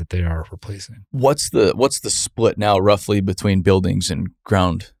whatever it is that they are replacing. What's the split now roughly between buildings and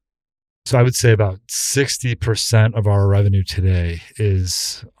ground? So I would say about 60% of our revenue today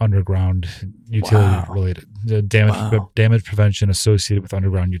is underground utility related. The damage prevention associated with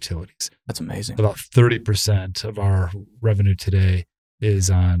underground utilities. That's amazing. About 30% of our revenue today is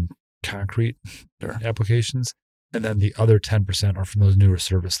on concrete applications. And then the other 10% are from those newer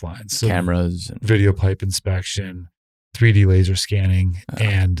service lines. So cameras, and video pipe inspection, 3D laser scanning,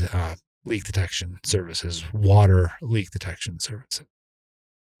 and leak detection services, water leak detection services.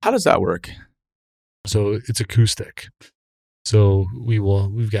 How does that work? So it's acoustic. So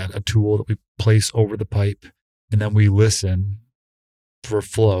we've got a tool that we place over the pipe, and then we listen for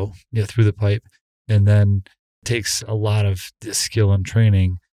flow through the pipe, and then it takes a lot of skill and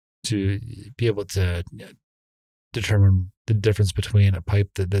training to be able to determine the difference between a pipe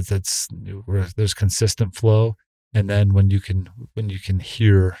that's where there's consistent flow, and then when you can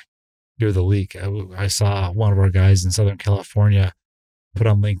hear the leak. I saw one of our guys in Southern California put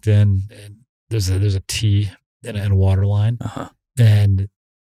on LinkedIn, and there's a T in a water line, and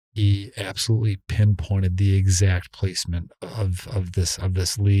he absolutely pinpointed the exact placement of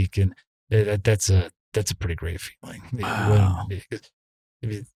this leak, and that's a pretty great feeling. Wow.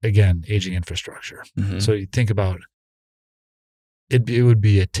 Again, aging infrastructure. Mm-hmm. So you think about it would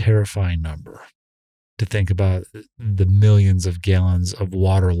be a terrifying number to think about the millions of gallons of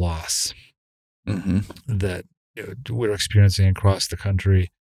water loss that we're experiencing across the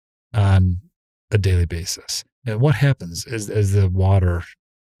country on a daily basis. And what happens as the water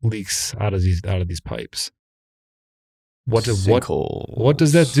leaks out of these pipes? What does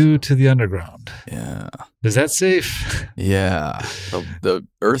that do to the underground? Yeah. Is that safe? Yeah. The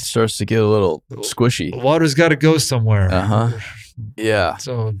earth starts to get a little squishy. Water's got to go somewhere. Yeah.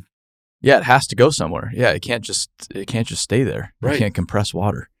 So yeah, it has to go somewhere. Yeah, it can't just stay there. Right. You can't compress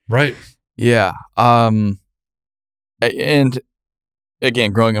water. Right. Yeah. And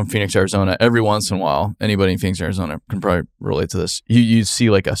again, growing up in Phoenix, Arizona, every once in a while, anybody in Phoenix, Arizona can probably relate to this. You see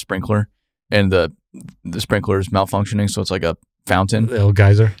like a sprinkler, and the sprinkler is malfunctioning, so it's like a fountain. The little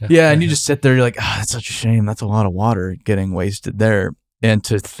geyser. Yeah, and you just sit there, you're like, that's such a shame. That's a lot of water getting wasted there. And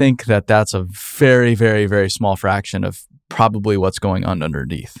to think that that's a very, very, very small fraction of probably what's going on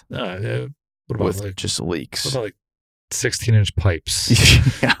underneath What about just leaks. What about 16-inch pipes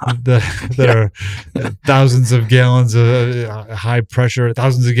Yeah. that are thousands of gallons of high pressure,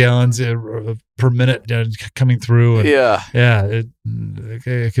 thousands of gallons per minute coming through. And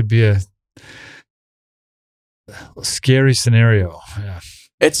it could be a scary scenario. Yeah.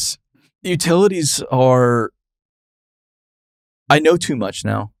 It's utilities are. I know too much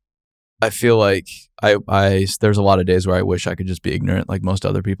now. I feel like I there's a lot of days where I wish I could just be ignorant like most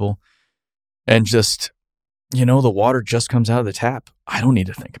other people, and just. The water just comes out of the tap. I don't need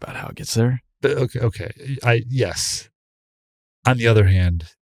to think about how it gets there. Okay. Yes. On the other hand,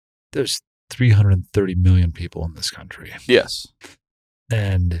 there's 330 million people in this country. Yes.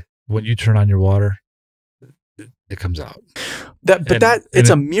 And when you turn on your water, it comes out. It's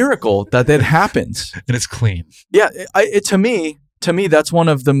a miracle that happens, and it's clean. Yeah, to me, that's one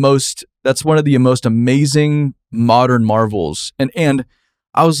of the most amazing modern marvels. And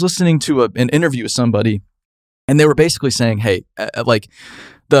I was listening to an interview with somebody, and they were basically saying, hey, like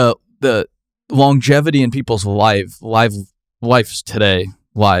the longevity in people's lives today,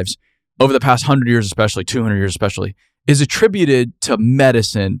 over the past 100 years, especially 200 years, especially, is attributed to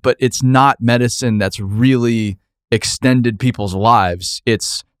medicine, but it's not medicine that's really extended people's lives.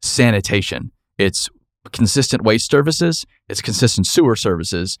 It's sanitation. It's consistent waste services. It's consistent sewer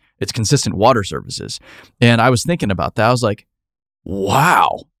services. It's consistent water services. And I was thinking about that. I was like,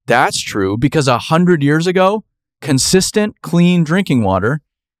 wow, that's true. Because 100 years ago, consistent, clean drinking water,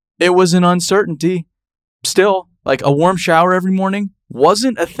 it was an uncertainty. Still, like a warm shower every morning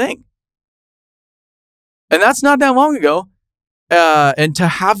wasn't a thing. And that's not that long ago. And to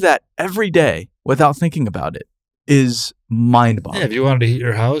have that every day without thinking about it is mind-boggling. Yeah, if you wanted to heat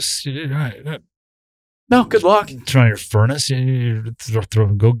your house, no, good luck. Turn on your furnace. You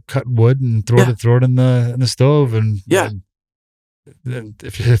go cut wood and throw it in the stove. And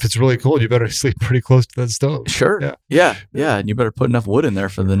if it's really cold, you better sleep pretty close to that stove. Sure. Yeah. And you better put enough wood in there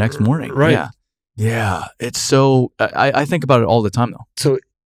for the next morning. Right. Yeah. It's so. I think about it all the time, though. So,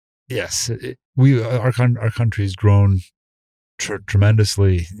 yes, our country's grown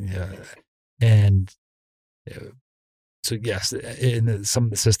tremendously, and so yes, some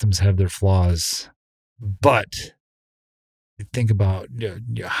of the systems have their flaws, but think about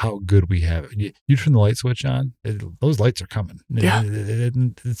how good we have it. You turn the light switch on, those lights are coming. Yeah,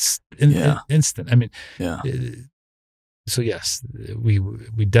 it's instant. I mean, so yes, we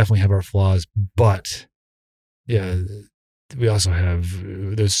definitely have our flaws, but we also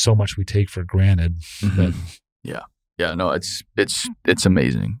have. There's so much we take for granted. Mm-hmm. No, it's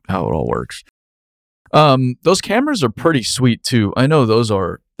amazing how it all works. Those cameras are pretty sweet too. I know those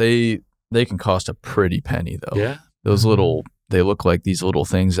are they can cost a pretty penny though. Yeah. Those they look like these little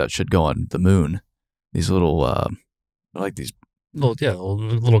things that should go on the moon. These little like these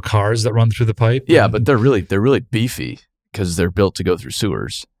little cars that run through the pipe. Yeah, but they're really beefy because they're built to go through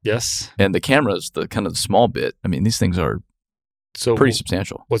sewers. Yes. And the camera's the kind of the small bit. I mean, these things are pretty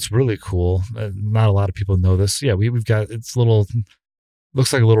substantial. What's really cool, not a lot of people know this. Yeah, we've got looks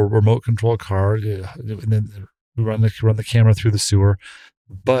like a little remote control car, and then we run the camera through the sewer.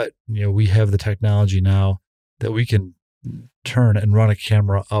 But we have the technology now that we can turn and run a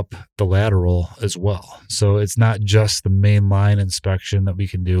camera up the lateral as well. So it's not just the main line inspection that we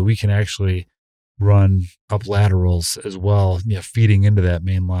can do. We can actually run up laterals as well, feeding into that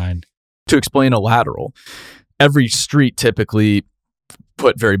main line. To explain a lateral, every street typically,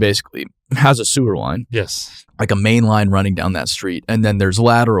 put very basically, has a sewer line. Yes. Like a main line running down that street. And then there's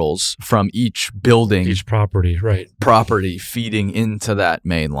laterals from each building. Each property, right. Property feeding into that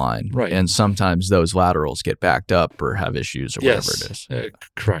main line. Right. And sometimes those laterals get backed up or have issues or whatever it is.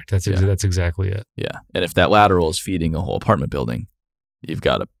 Correct. That's exactly it. Yeah. And if that lateral is feeding a whole apartment building, you've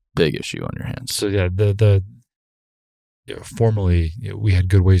got a big issue on your hands. So formerly we had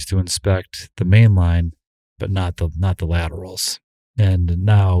good ways to inspect the main line, but not the laterals. And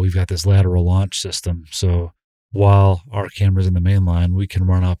now we've got this lateral launch system. So while our camera's in the main line, we can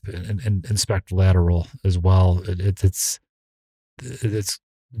run up and inspect lateral as well. It's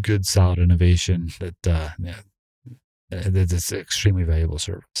good, solid innovation that it's an extremely valuable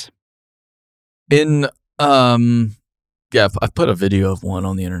service. I've put a video of one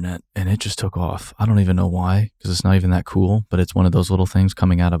on the internet and it just took off. I don't even know why, because it's not even that cool, but it's one of those little things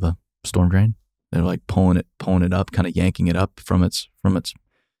coming out of a storm drain. They're like pulling it up, kind of yanking it up from its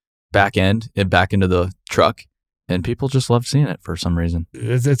back end and back into the truck, and people just love seeing it for some reason.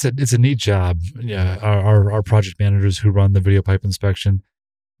 It's a neat job. Yeah, our project managers who run the video pipe inspection,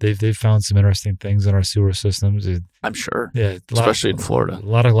 they've found some interesting things in our sewer systems. I'm sure. Yeah, especially in Florida. A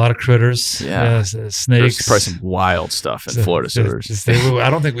lot of critters. Yeah, snakes. There's probably some wild stuff in Florida sewers. I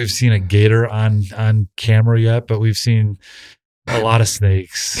don't think we've seen a gator on camera yet, but we've seen a lot of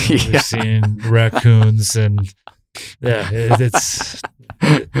snakes. Yeah. We've seen raccoons, and it's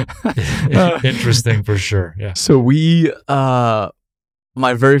interesting for sure. Yeah. So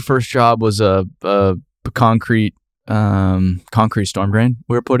my very first job was a concrete storm drain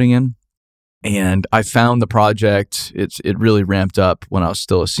we were putting in, and I found the project. It really ramped up when I was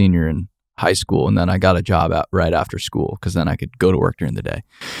still a senior in high school, and then I got a job right after school because then I could go to work during the day.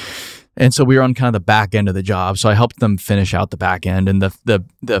 And so we were on kind of the back end of the job. So I helped them finish out the back end, and the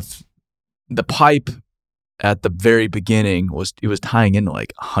pipe at the very beginning was tying into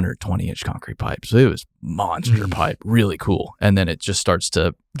like 120-inch concrete pipe. So it was monster pipe, really cool. And then it just starts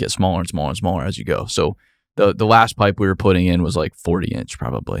to get smaller and smaller and smaller as you go. So The last pipe we were putting in was like 40 inch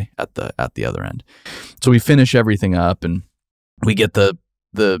probably at the other end. So we finish everything up and we get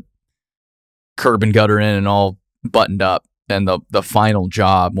the curb and gutter in and all buttoned up. And the final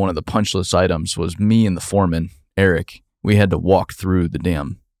job, one of the punch list items, was me and the foreman, Eric. We had to walk through the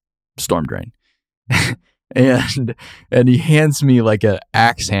damn storm drain. and he hands me like an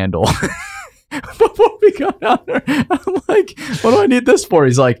axe handle before we go down there. I'm like, what do I need this for?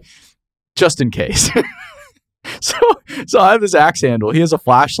 He's like, just in case. So I have this axe handle. He has a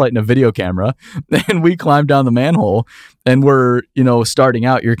flashlight and a video camera, and we climb down the manhole, and we're, starting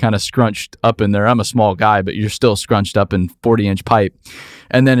out, you're kind of scrunched up in there. I'm a small guy, but you're still scrunched up in 40-inch pipe.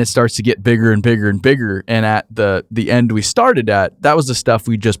 And then it starts to get bigger and bigger and bigger. And at the end we started at, that was the stuff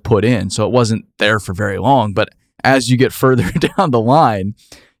we just put in. So it wasn't there for very long. But as you get further down the line,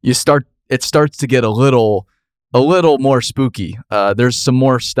 it starts to get a little more spooky. There's some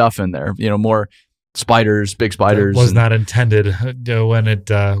more stuff in there, more spiders, big spiders. That was not intended when it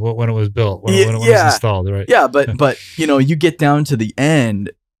was built, when it was installed, right? Yeah, but you get down to the end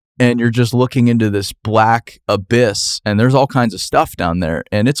and you're just looking into this black abyss, and there's all kinds of stuff down there,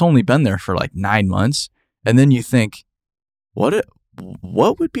 and it's only been there for like 9 months. And then you think, what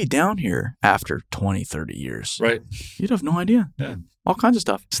would be down here after 20, 30 years? Right. You'd have no idea. Yeah. All kinds of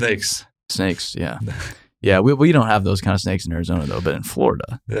stuff. Snakes, yeah. Yeah, we don't have those kind of snakes in Arizona, though, but in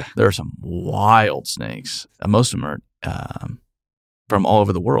Florida, there are some wild snakes. Most of them are from all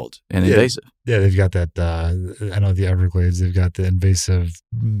over the world and invasive. Yeah, they've got that, I know the Everglades, they've got the invasive,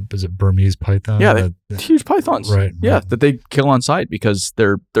 is it Burmese python? Yeah, huge pythons. Right. Yeah, that they kill on sight because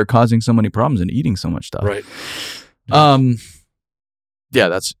they're causing so many problems and eating so much stuff. Right. Yeah,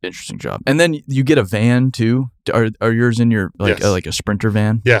 that's an interesting job. And then you get a van, too. Are yours in your, like a Sprinter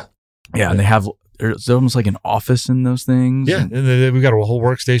van? Yeah. Yeah, and they have... It's almost like an office in those things. Yeah, and we got a whole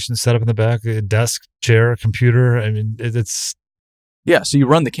workstation set up in the back, a desk, chair, a computer. I mean, it's... Yeah, so you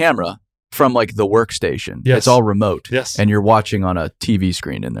run the camera from like the workstation. Yes. It's all remote. Yes. And you're watching on a TV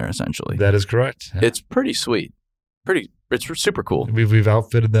screen in there, essentially. That is correct. Yeah. It's pretty sweet. It's super cool. We've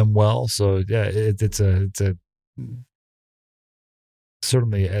outfitted them well. So, yeah, it's a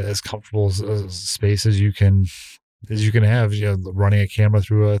certainly as comfortable a space as you can have, running a camera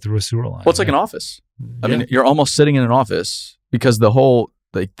through a sewer line. Well, it's like an office. I mean, you're almost sitting in an office because the whole,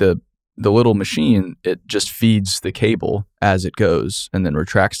 like the little machine, it just feeds the cable as it goes and then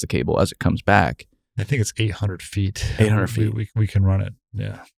retracts the cable as it comes back. I think it's 800 feet. 800 feet. We can run it.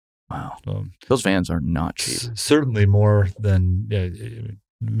 Yeah. Wow. So, those vans are not cheap. Certainly more than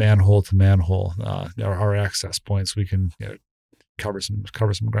manhole to manhole. Our access points, we can cover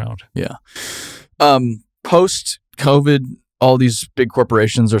some ground. Yeah. Post COVID, all these big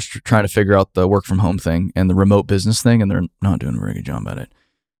corporations are trying to figure out the work from home thing and the remote business thing, and they're not doing a very good job at it.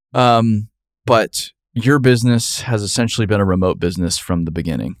 But your business has essentially been a remote business from the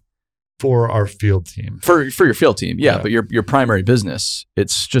beginning. For our field team. For your field team, yeah. But your primary business,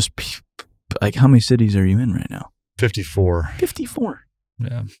 it's just like, how many cities are you in right now? 54. 54.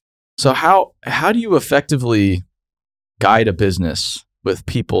 Yeah. So how do you effectively guide a business with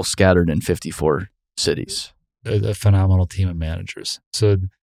people scattered in 54 cities? A phenomenal team of managers. So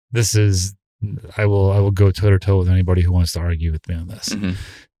this is, I will go toe to toe with anybody who wants to argue with me on this. Mm-hmm.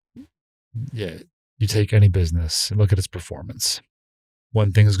 Yeah, you take any business and look at its performance.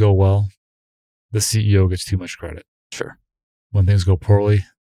 When things go well, the CEO gets too much credit. Sure. When things go poorly,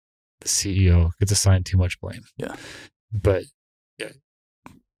 the CEO gets assigned too much blame. Yeah. But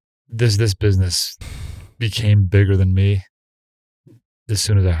this business became bigger than me as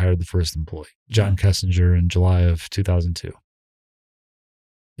soon as I hired the first employee, John Kessinger, in July of 2002.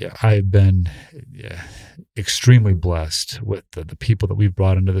 Yeah, I've been extremely blessed with the people that we've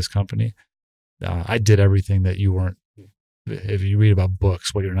brought into this company. I did everything that you weren't, if you read about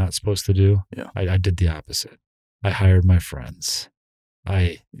books, what you're not supposed to do. Yeah. I did the opposite. I hired my friends.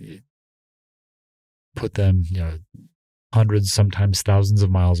 I put them, hundreds, sometimes thousands of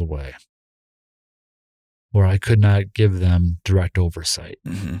miles away, where I could not give them direct oversight.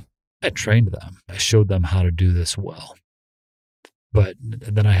 Mm-hmm. I trained them. I showed them how to do this well. But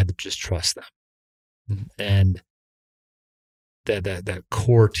then I had to just trust them. And that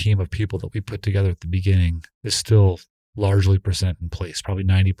core team of people that we put together at the beginning is still largely in place, probably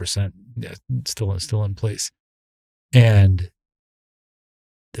 90% still in place. And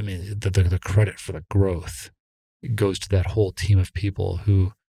I mean, the credit for the growth goes to that whole team of people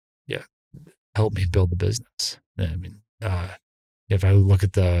who helped me build the business. I mean, if I look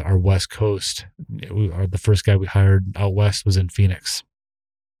at our West Coast, the first guy we hired out West was in Phoenix,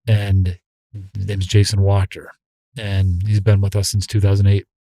 and his name's Jason Wachter, and he's been with us since 2008.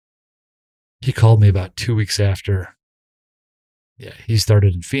 he called me about 2 weeks after. Yeah, he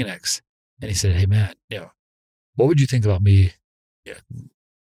started in Phoenix, and he said, "Hey, Matt, what would you think about me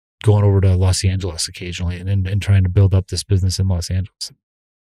going over to Los Angeles occasionally and trying to build up this business in Los Angeles?"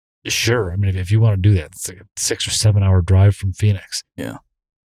 Sure. I mean, if you want to do that, it's like a 6 or 7 hour drive from Phoenix. Yeah.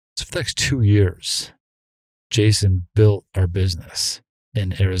 So for the next 2 years, Jason built our business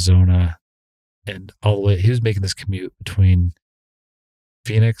in Arizona and all the way. He was making this commute between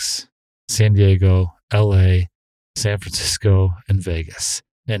Phoenix, San Diego, LA, San Francisco, and Vegas.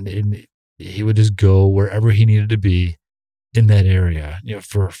 And he would just go wherever he needed to be in that area,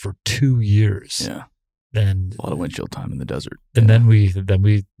 for 2 years. Yeah. And a lot of windshield time in the desert. And then we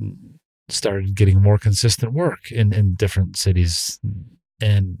started getting more consistent work in different cities,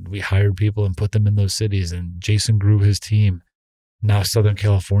 and we hired people and put them in those cities. And Jason grew his team. Now Southern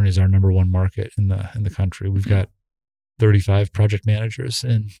California is our number one market in the country. We've got 35 project managers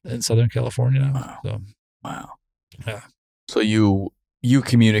in Southern California now. Wow. So, wow. Yeah. So you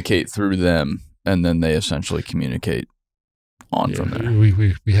communicate through them, and then they essentially communicate on from there.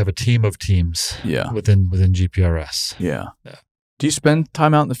 We have a team of teams. Yeah. Within GPRS. Yeah. Do you spend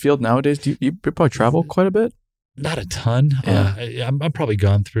time out in the field nowadays? Do you probably travel quite a bit? Not a ton. Yeah. I'm probably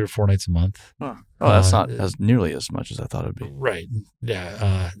gone 3 or 4 nights a month. Oh, that's not as nearly as much as I thought it'd be. Right.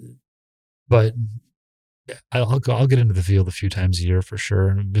 Yeah. But I'll get into the field a few times a year for sure,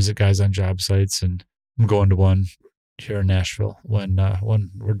 and visit guys on job sites. And I'm going to one here in Nashville when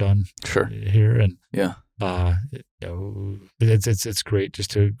we're done. Sure. Here. And yeah. It's great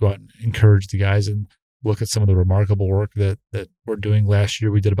just to go out and encourage the guys and look at some of the remarkable work that we're doing. Last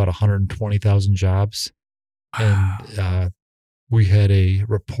year, we did about 120,000 jobs. And we had a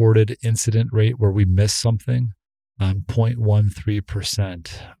reported incident rate where we missed something on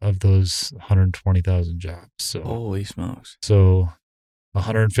 0.13% of those 120,000 jobs. So holy smokes. So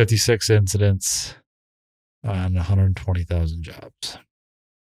 156 incidents on 120,000 jobs.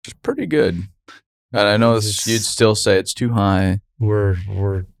 Which is pretty good. And I know you'd still say it's too high.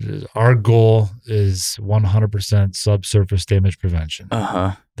 Our goal is 100% subsurface damage prevention.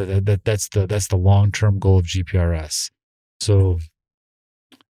 That's the long-term goal of GPRS. So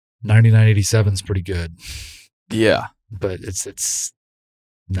 9987 is pretty good. Yeah, but it's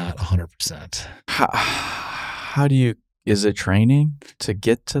not 100%. How do you? Is it training to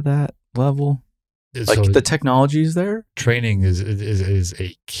get to that level? Like the technology is there? Training is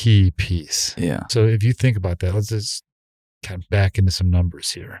a key piece. Yeah. So if you think about that, let's just kind of back into some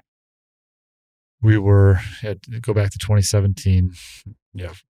numbers here. We go back to 2017,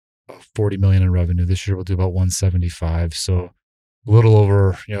 40 million in revenue. This year we'll do about 175. So a little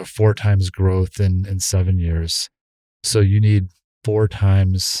over 4 times growth in 7 years. So you need 4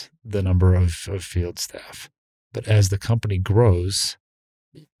 times the number of field staff. But as the company grows,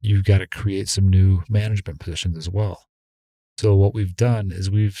 you've got to create some new management positions as well. So what we've done is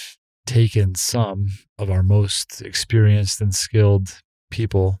we've taken some of our most experienced and skilled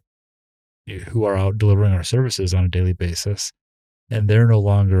people who are out delivering our services on a daily basis, and they're no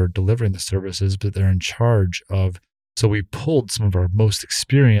longer delivering the services, but they're in charge of. So we pulled some of our most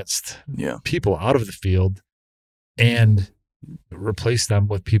experienced people out of the field and replaced them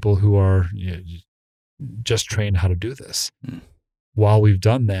with people who are just trained how to do this. While we've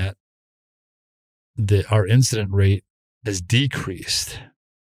done that, our incident rate has decreased.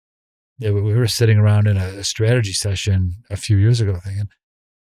 We were sitting around in a strategy session a few years ago thinking,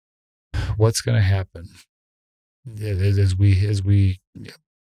 what's going to happen as we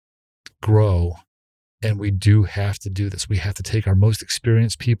grow? And we do have to do this. We have to take our most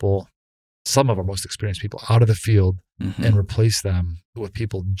experienced people, some of our most experienced people, out of the field and replace them with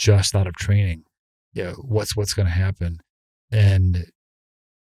people just out of training. What's going to happen? And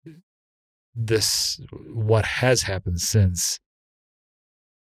what has happened since,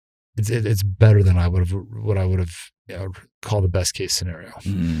 it's better than what I would have called the best case scenario.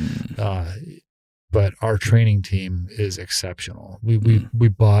 But our training team is exceptional. We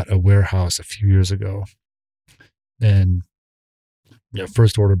bought a warehouse a few years ago, and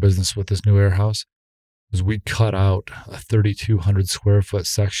first order business with this new warehouse is we cut out a 3,200 square foot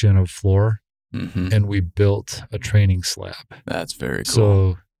section of floor. And we built a training slab. That's very cool.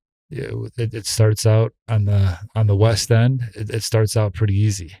 So it starts out on the west end. It starts out pretty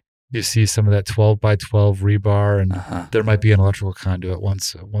easy. You see some of that 12 by 12 rebar, and there might be an electrical conduit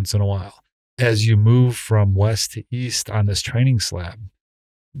once in a while. As you move from west to east on this training slab,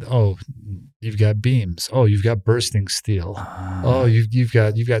 you've got beams. You've got bursting steel. You've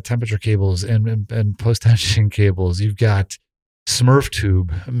got temperature cables and post tension cables. You've got Smurf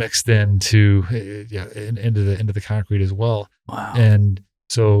tube mixed into the concrete as well. Wow. And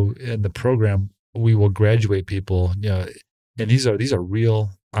So in the program, we will graduate people, and these are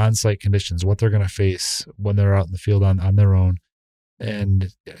real on-site conditions, what they're going to face when they're out in the field on their own.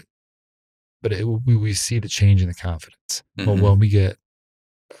 But we see the change in the confidence. Well, when we get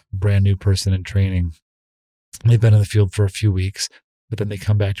a brand new person in training, they've been in the field for a few weeks, but then they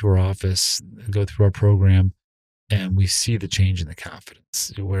come back to our office, go through our program, and we see the change in the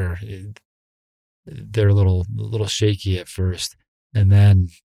confidence where they're a little shaky at first, and then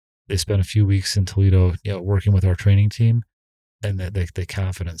they spend a few weeks in Toledo, working with our training team, and the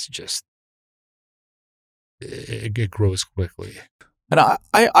confidence just it grows quickly. And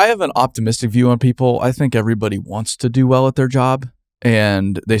I have an optimistic view on people. I think everybody wants to do well at their job,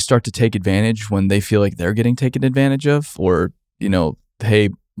 and they start to take advantage when they feel like they're getting taken advantage of, or, hey,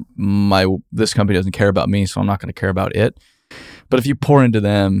 this company doesn't care about me, so I'm not going to care about it. But if you pour into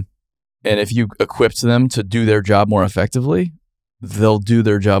them and if you equip them to do their job more effectively, they'll do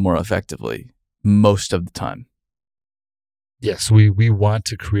their job more effectively most of the time. Yes, we want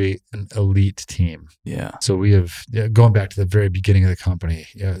to create an elite team. Yeah. So we have, going back to the very beginning of the company.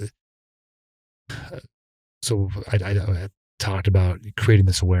 So I talked about creating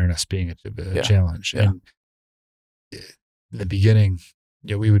this awareness being a challenge. Yeah. And in the beginning,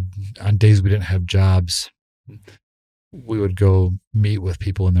 we would, on days we didn't have jobs, we would go meet with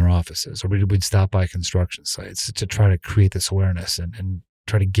people in their offices, or we'd stop by construction sites to try to create this awareness and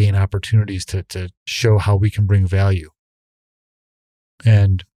try to gain opportunities to show how we can bring value.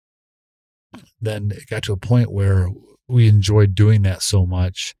 And then it got to a point where we enjoyed doing that so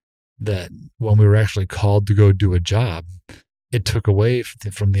much that when we were actually called to go do a job, it took away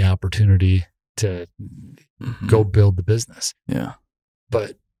from the opportunity to go build the business. Yeah.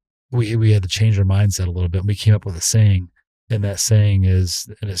 But we had to change our mindset a little bit. And we came up with a saying, and that saying is,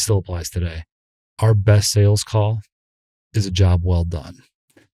 and it still applies today, our best sales call is a job well done.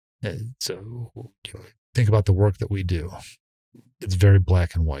 And so think about the work that we do. It's very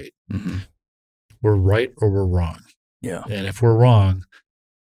black and white. Mm-hmm. We're right or we're wrong. Yeah. And if we're wrong,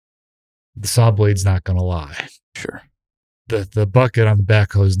 the saw blade's not going to lie. Sure. The bucket on the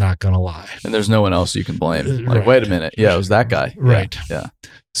backhoe is not going to lie. And there's no one else you can blame. Like, Right. Wait a minute. Yeah, it was that guy. Right. Yeah.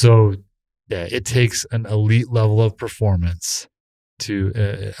 So, it takes an elite level of performance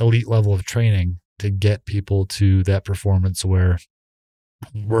to elite level of training to get people to that performance where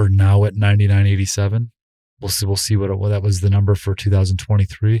we're now at 99.87. We'll see what that was the number for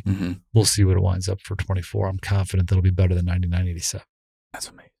 2023. Mm-hmm. We'll see what it winds up for 24. I'm confident that'll be better than 99.87. That's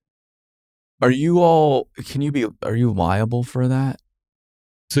amazing. Are you liable for that?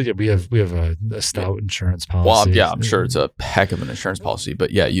 So yeah, we have a stout insurance policy. Well, yeah, I'm sure it's a heck of an insurance policy,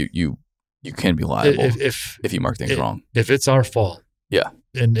 but yeah, you can be liable if you mark things wrong. If it's our fault. Yeah.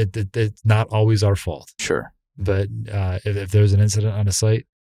 And it's not always our fault. Sure. But if there's an incident on a site,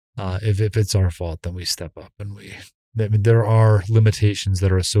 if it's our fault, then we step up, and there are limitations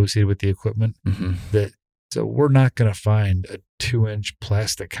that are associated with the equipment. Mm-hmm. So we're not going to find a 2-inch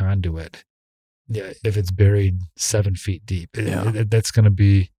plastic conduit. Yeah, if it's buried 7 feet deep, that's going to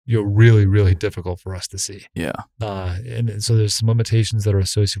be really, really difficult for us to see. Yeah. And so there's some limitations that are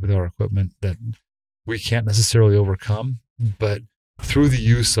associated with our equipment that we can't necessarily overcome, but through the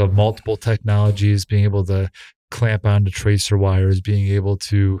use of multiple technologies, being able to clamp onto tracer wires, being able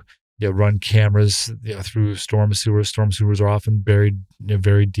to run cameras through storm sewers. Storm sewers are often buried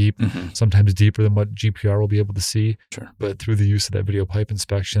very deep, sometimes deeper than what GPR will be able to see. Sure. But through the use of that video pipe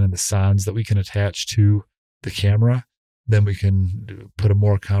inspection and the sounds that we can attach to the camera, then we can put a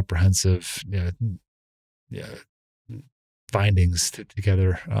more comprehensive findings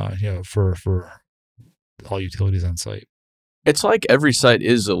together for all utilities on site. It's like every site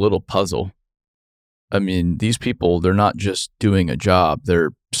is a little puzzle. I mean, these people, they're not just doing a job.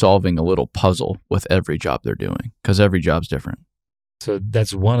 They're solving a little puzzle with every job they're doing because every job's different. So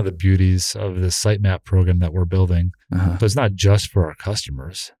that's one of the beauties of the site map program that we're building. But it's not just for our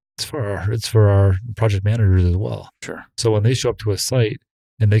customers. It's for our project managers as well. Sure. So when they show up to a site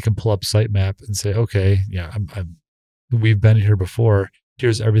and they can pull up site map and say, okay, we've been here before.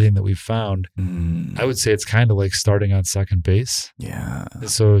 Here's everything that we've found. I would say it's kind of like starting on second base. Yeah.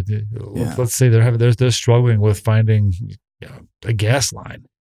 So let's say they're struggling with finding a gas line.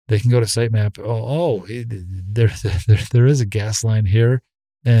 They can go to sitemap. There is a gas line here,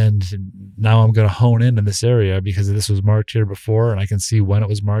 and now I'm going to hone in this area because this was marked here before, and I can see when it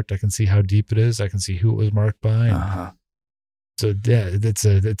was marked. I can see how deep it is. I can see who it was marked by. So yeah, it's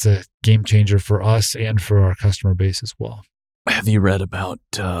a game changer for us and for our customer base as well. Have you read about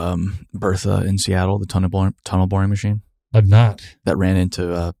Bertha in Seattle, the tunnel boring machine? I've not. That ran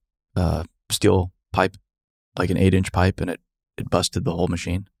into a steel pipe, like an 8-inch pipe, and it it busted the whole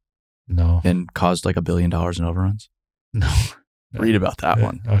machine No. and caused like $1 billion in overruns? No. Read about that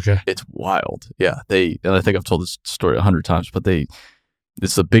one. Okay. It's wild. Yeah. And I think I've told this story 100 times, but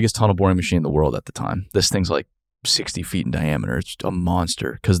it's the biggest tunnel boring machine in the world at the time. This thing's like 60 feet in diameter. It's a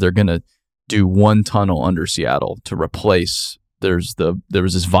monster because they're going to do one tunnel under Seattle to replace, there was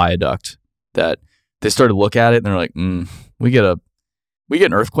this viaduct that they started to look at it and they're like, we get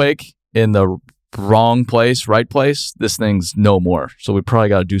an earthquake in the wrong place, right place. This thing's no more. So we probably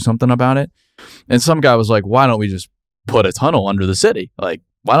got to do something about it. And some guy was like, why don't we just put a tunnel under the city? Like,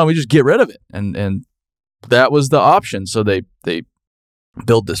 why don't we just get rid of it? And that was the option. So they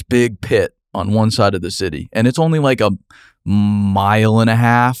built this big pit on one side of the city, and it's only like a mile and a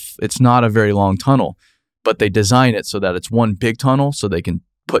half. It's not a very long tunnel, but they design it so that it's one big tunnel so they can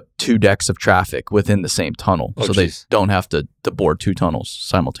put 2 decks of traffic within the same tunnel. So they don't have to bore 2 tunnels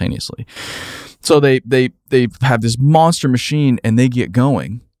simultaneously. So they have this monster machine and they get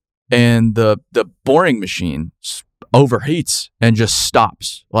going, and the boring machine overheats and just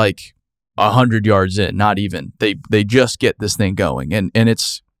stops like 100 yards in, not even. They just get this thing going, and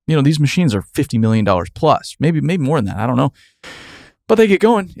it's, these machines are $50 million plus, maybe more than that. I don't know, but they get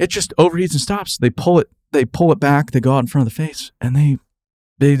going. It just overheats and stops. They pull it back. They go out in front of the face, and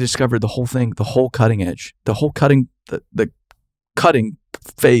they discovered the whole thing, the whole cutting edge, the cutting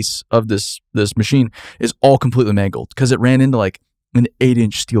face of this machine is all completely mangled because it ran into like an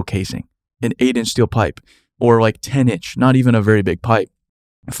 8-inch steel casing, an 8-inch steel pipe, or like 10-inch, not even a very big pipe,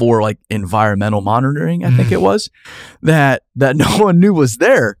 for like environmental monitoring, I think it was, that no one knew was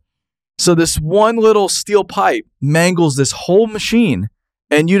there. So this one little steel pipe mangles this whole machine,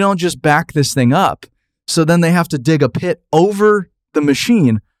 and you don't just back this thing up. So then they have to dig a pit over the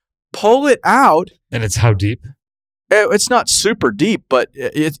machine, pull it out. And it's how deep? It's not super deep, but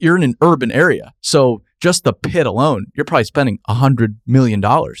you're in an urban area. So just the pit alone, you're probably spending $100 million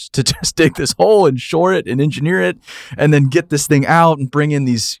to just dig this hole and shore it and engineer it, and then get this thing out and bring in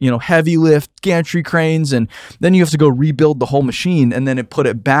these, heavy lift gantry cranes. And then you have to go rebuild the whole machine and then put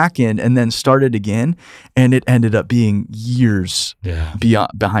it back in and then start it again. And it ended up being years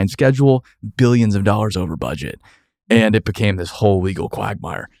behind schedule, billions of dollars over budget. And it became this whole legal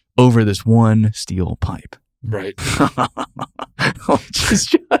quagmire over this one steel pipe. Right.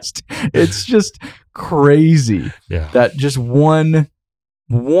 It's just crazy. Yeah. That just one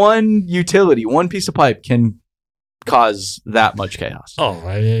utility, one piece of pipe can cause that much chaos. Oh,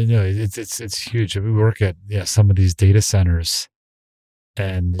 it's huge. We work at some of these data centers,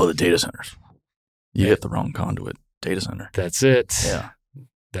 and the data centers. You hit the wrong conduit. Data center. That's it. Yeah.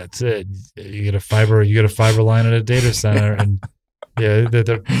 That's it. You get a fiber line at a data center, and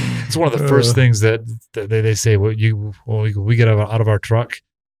it's one of the first things that they say. When we get out of our truck,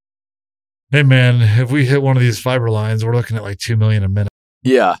 hey man, if we hit one of these fiber lines, we're looking at like $2 million a minute.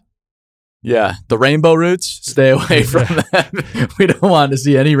 Yeah. The rainbow roots, stay away from them. We don't want to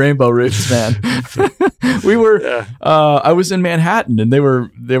see any rainbow roots, man. I was in Manhattan, and they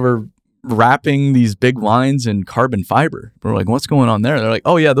were wrapping these big lines in carbon fiber. We're like, what's going on there? They're like,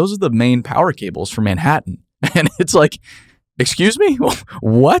 oh yeah, those are the main power cables for Manhattan. And it's like, excuse me?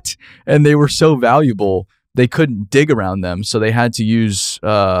 What? And they were so valuable, they couldn't dig around them. So they had to use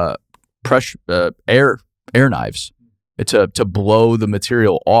air knives to blow the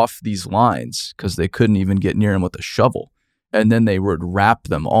material off these lines because they couldn't even get near them with a shovel. And then they would wrap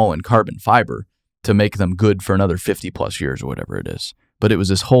them all in carbon fiber to make them good for another 50 plus years or whatever it is. But it was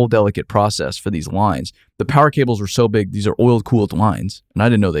this whole delicate process for these lines. The power cables were so big, these are oil-cooled lines, and I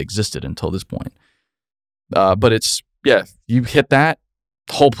didn't know they existed until this point. But you hit that,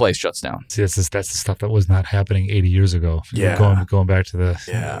 the whole place shuts down. See, that's the stuff that was not happening 80 years ago. Yeah. Going back to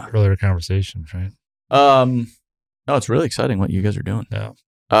the earlier conversation, right? No, it's really exciting what you guys are doing. Yeah.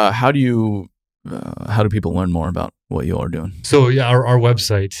 How do people learn more about what you all are doing? So our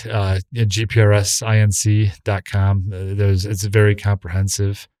website, GPRSinc.com. It's very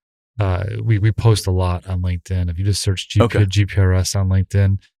comprehensive. We post a lot on LinkedIn. If you just search GPRS on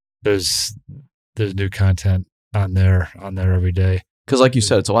LinkedIn, there's new content on there every day. Because like you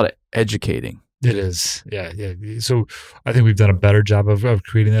said, it's a lot of educating. It is. Yeah. So I think we've done a better job of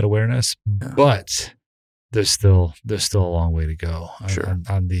creating that awareness, but there's still a long way to go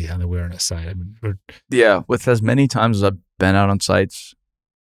on the awareness side. I mean, with as many times as I've been out on sites,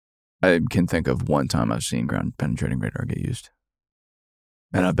 I can think of one time I've seen ground penetrating radar get used.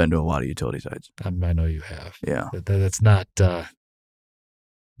 And I've been to a lot of utility sites. I know you have. Yeah. That's not the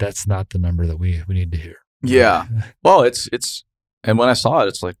number that we need to hear. Yeah. Well, it's and when I saw it,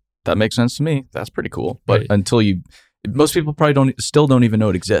 it's like, that makes sense to me. That's pretty cool. But until most people probably don't even know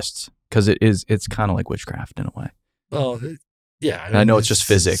it exists, because it's kind of like witchcraft in a way. Well, Yeah, And I know it's just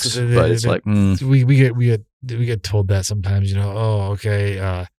physics, but it's like we get told that sometimes. Oh,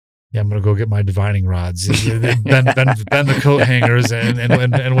 okay. Yeah, I'm gonna go get my divining rods, bend the coat hangers,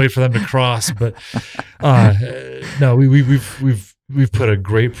 and wait for them to cross. But no, we've put a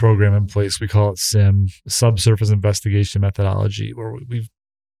great program in place. We call it SIM, Subsurface Investigation Methodology, where we've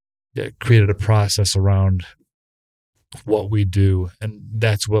created a process around what we do, and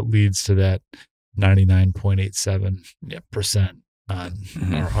that's what leads to that 99.87% on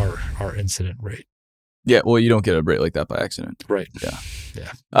our incident rate. Yeah, well, you don't get a rate like that by accident. Right.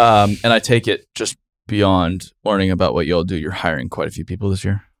 Yeah. And I take it just beyond learning about what y'all do, you're hiring quite a few people this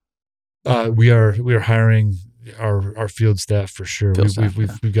year. We are hiring our field staff for sure.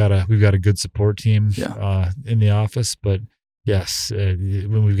 We've got a good support team in the office, but yes,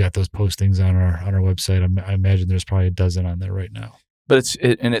 when we've got those postings on our website, I imagine there's probably a dozen on there right now. But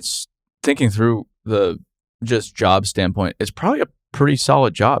it's thinking through the just job standpoint, it's probably a pretty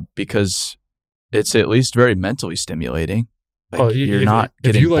solid job because it's at least very mentally stimulating. Like, you're not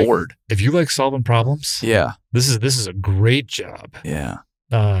getting bored. If you like solving problems, this is a great job. Yeah.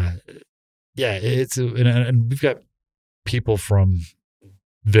 It's and we've got people from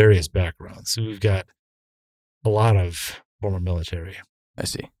various backgrounds. So we've got a lot of former military. I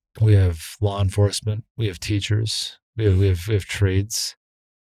see. We have law enforcement. We have teachers. We have trades.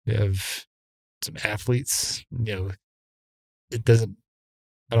 We have some athletes. It doesn't.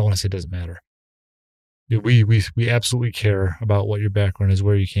 I don't want to say it doesn't matter. We absolutely care about what your background is,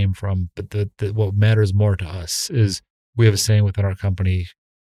 where you came from. But what matters more to us is we have a saying within our company: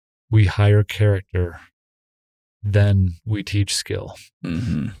 we hire character, then we teach skill.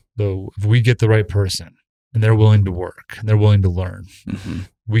 Mm-hmm. So if we get the right person and they're willing to work and they're willing to learn,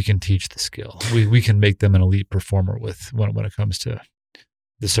 we can teach the skill. We can make them an elite performer when it comes to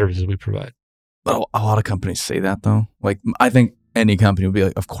the services we provide. But a lot of companies say that though. Like, I think any company would be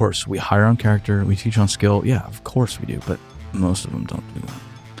like, of course, we hire on character, we teach on skill. Yeah, of course we do. But most of them don't do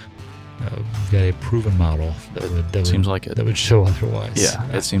that. We've got a proven model that seems like it. That would show otherwise.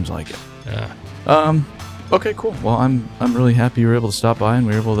 Yeah, it seems like it. Yeah. Okay, cool. Well, I'm really happy you were able to stop by and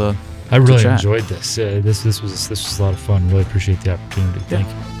we were able to. I really enjoyed this. This was a lot of fun. Really appreciate the opportunity. Thank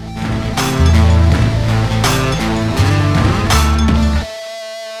you.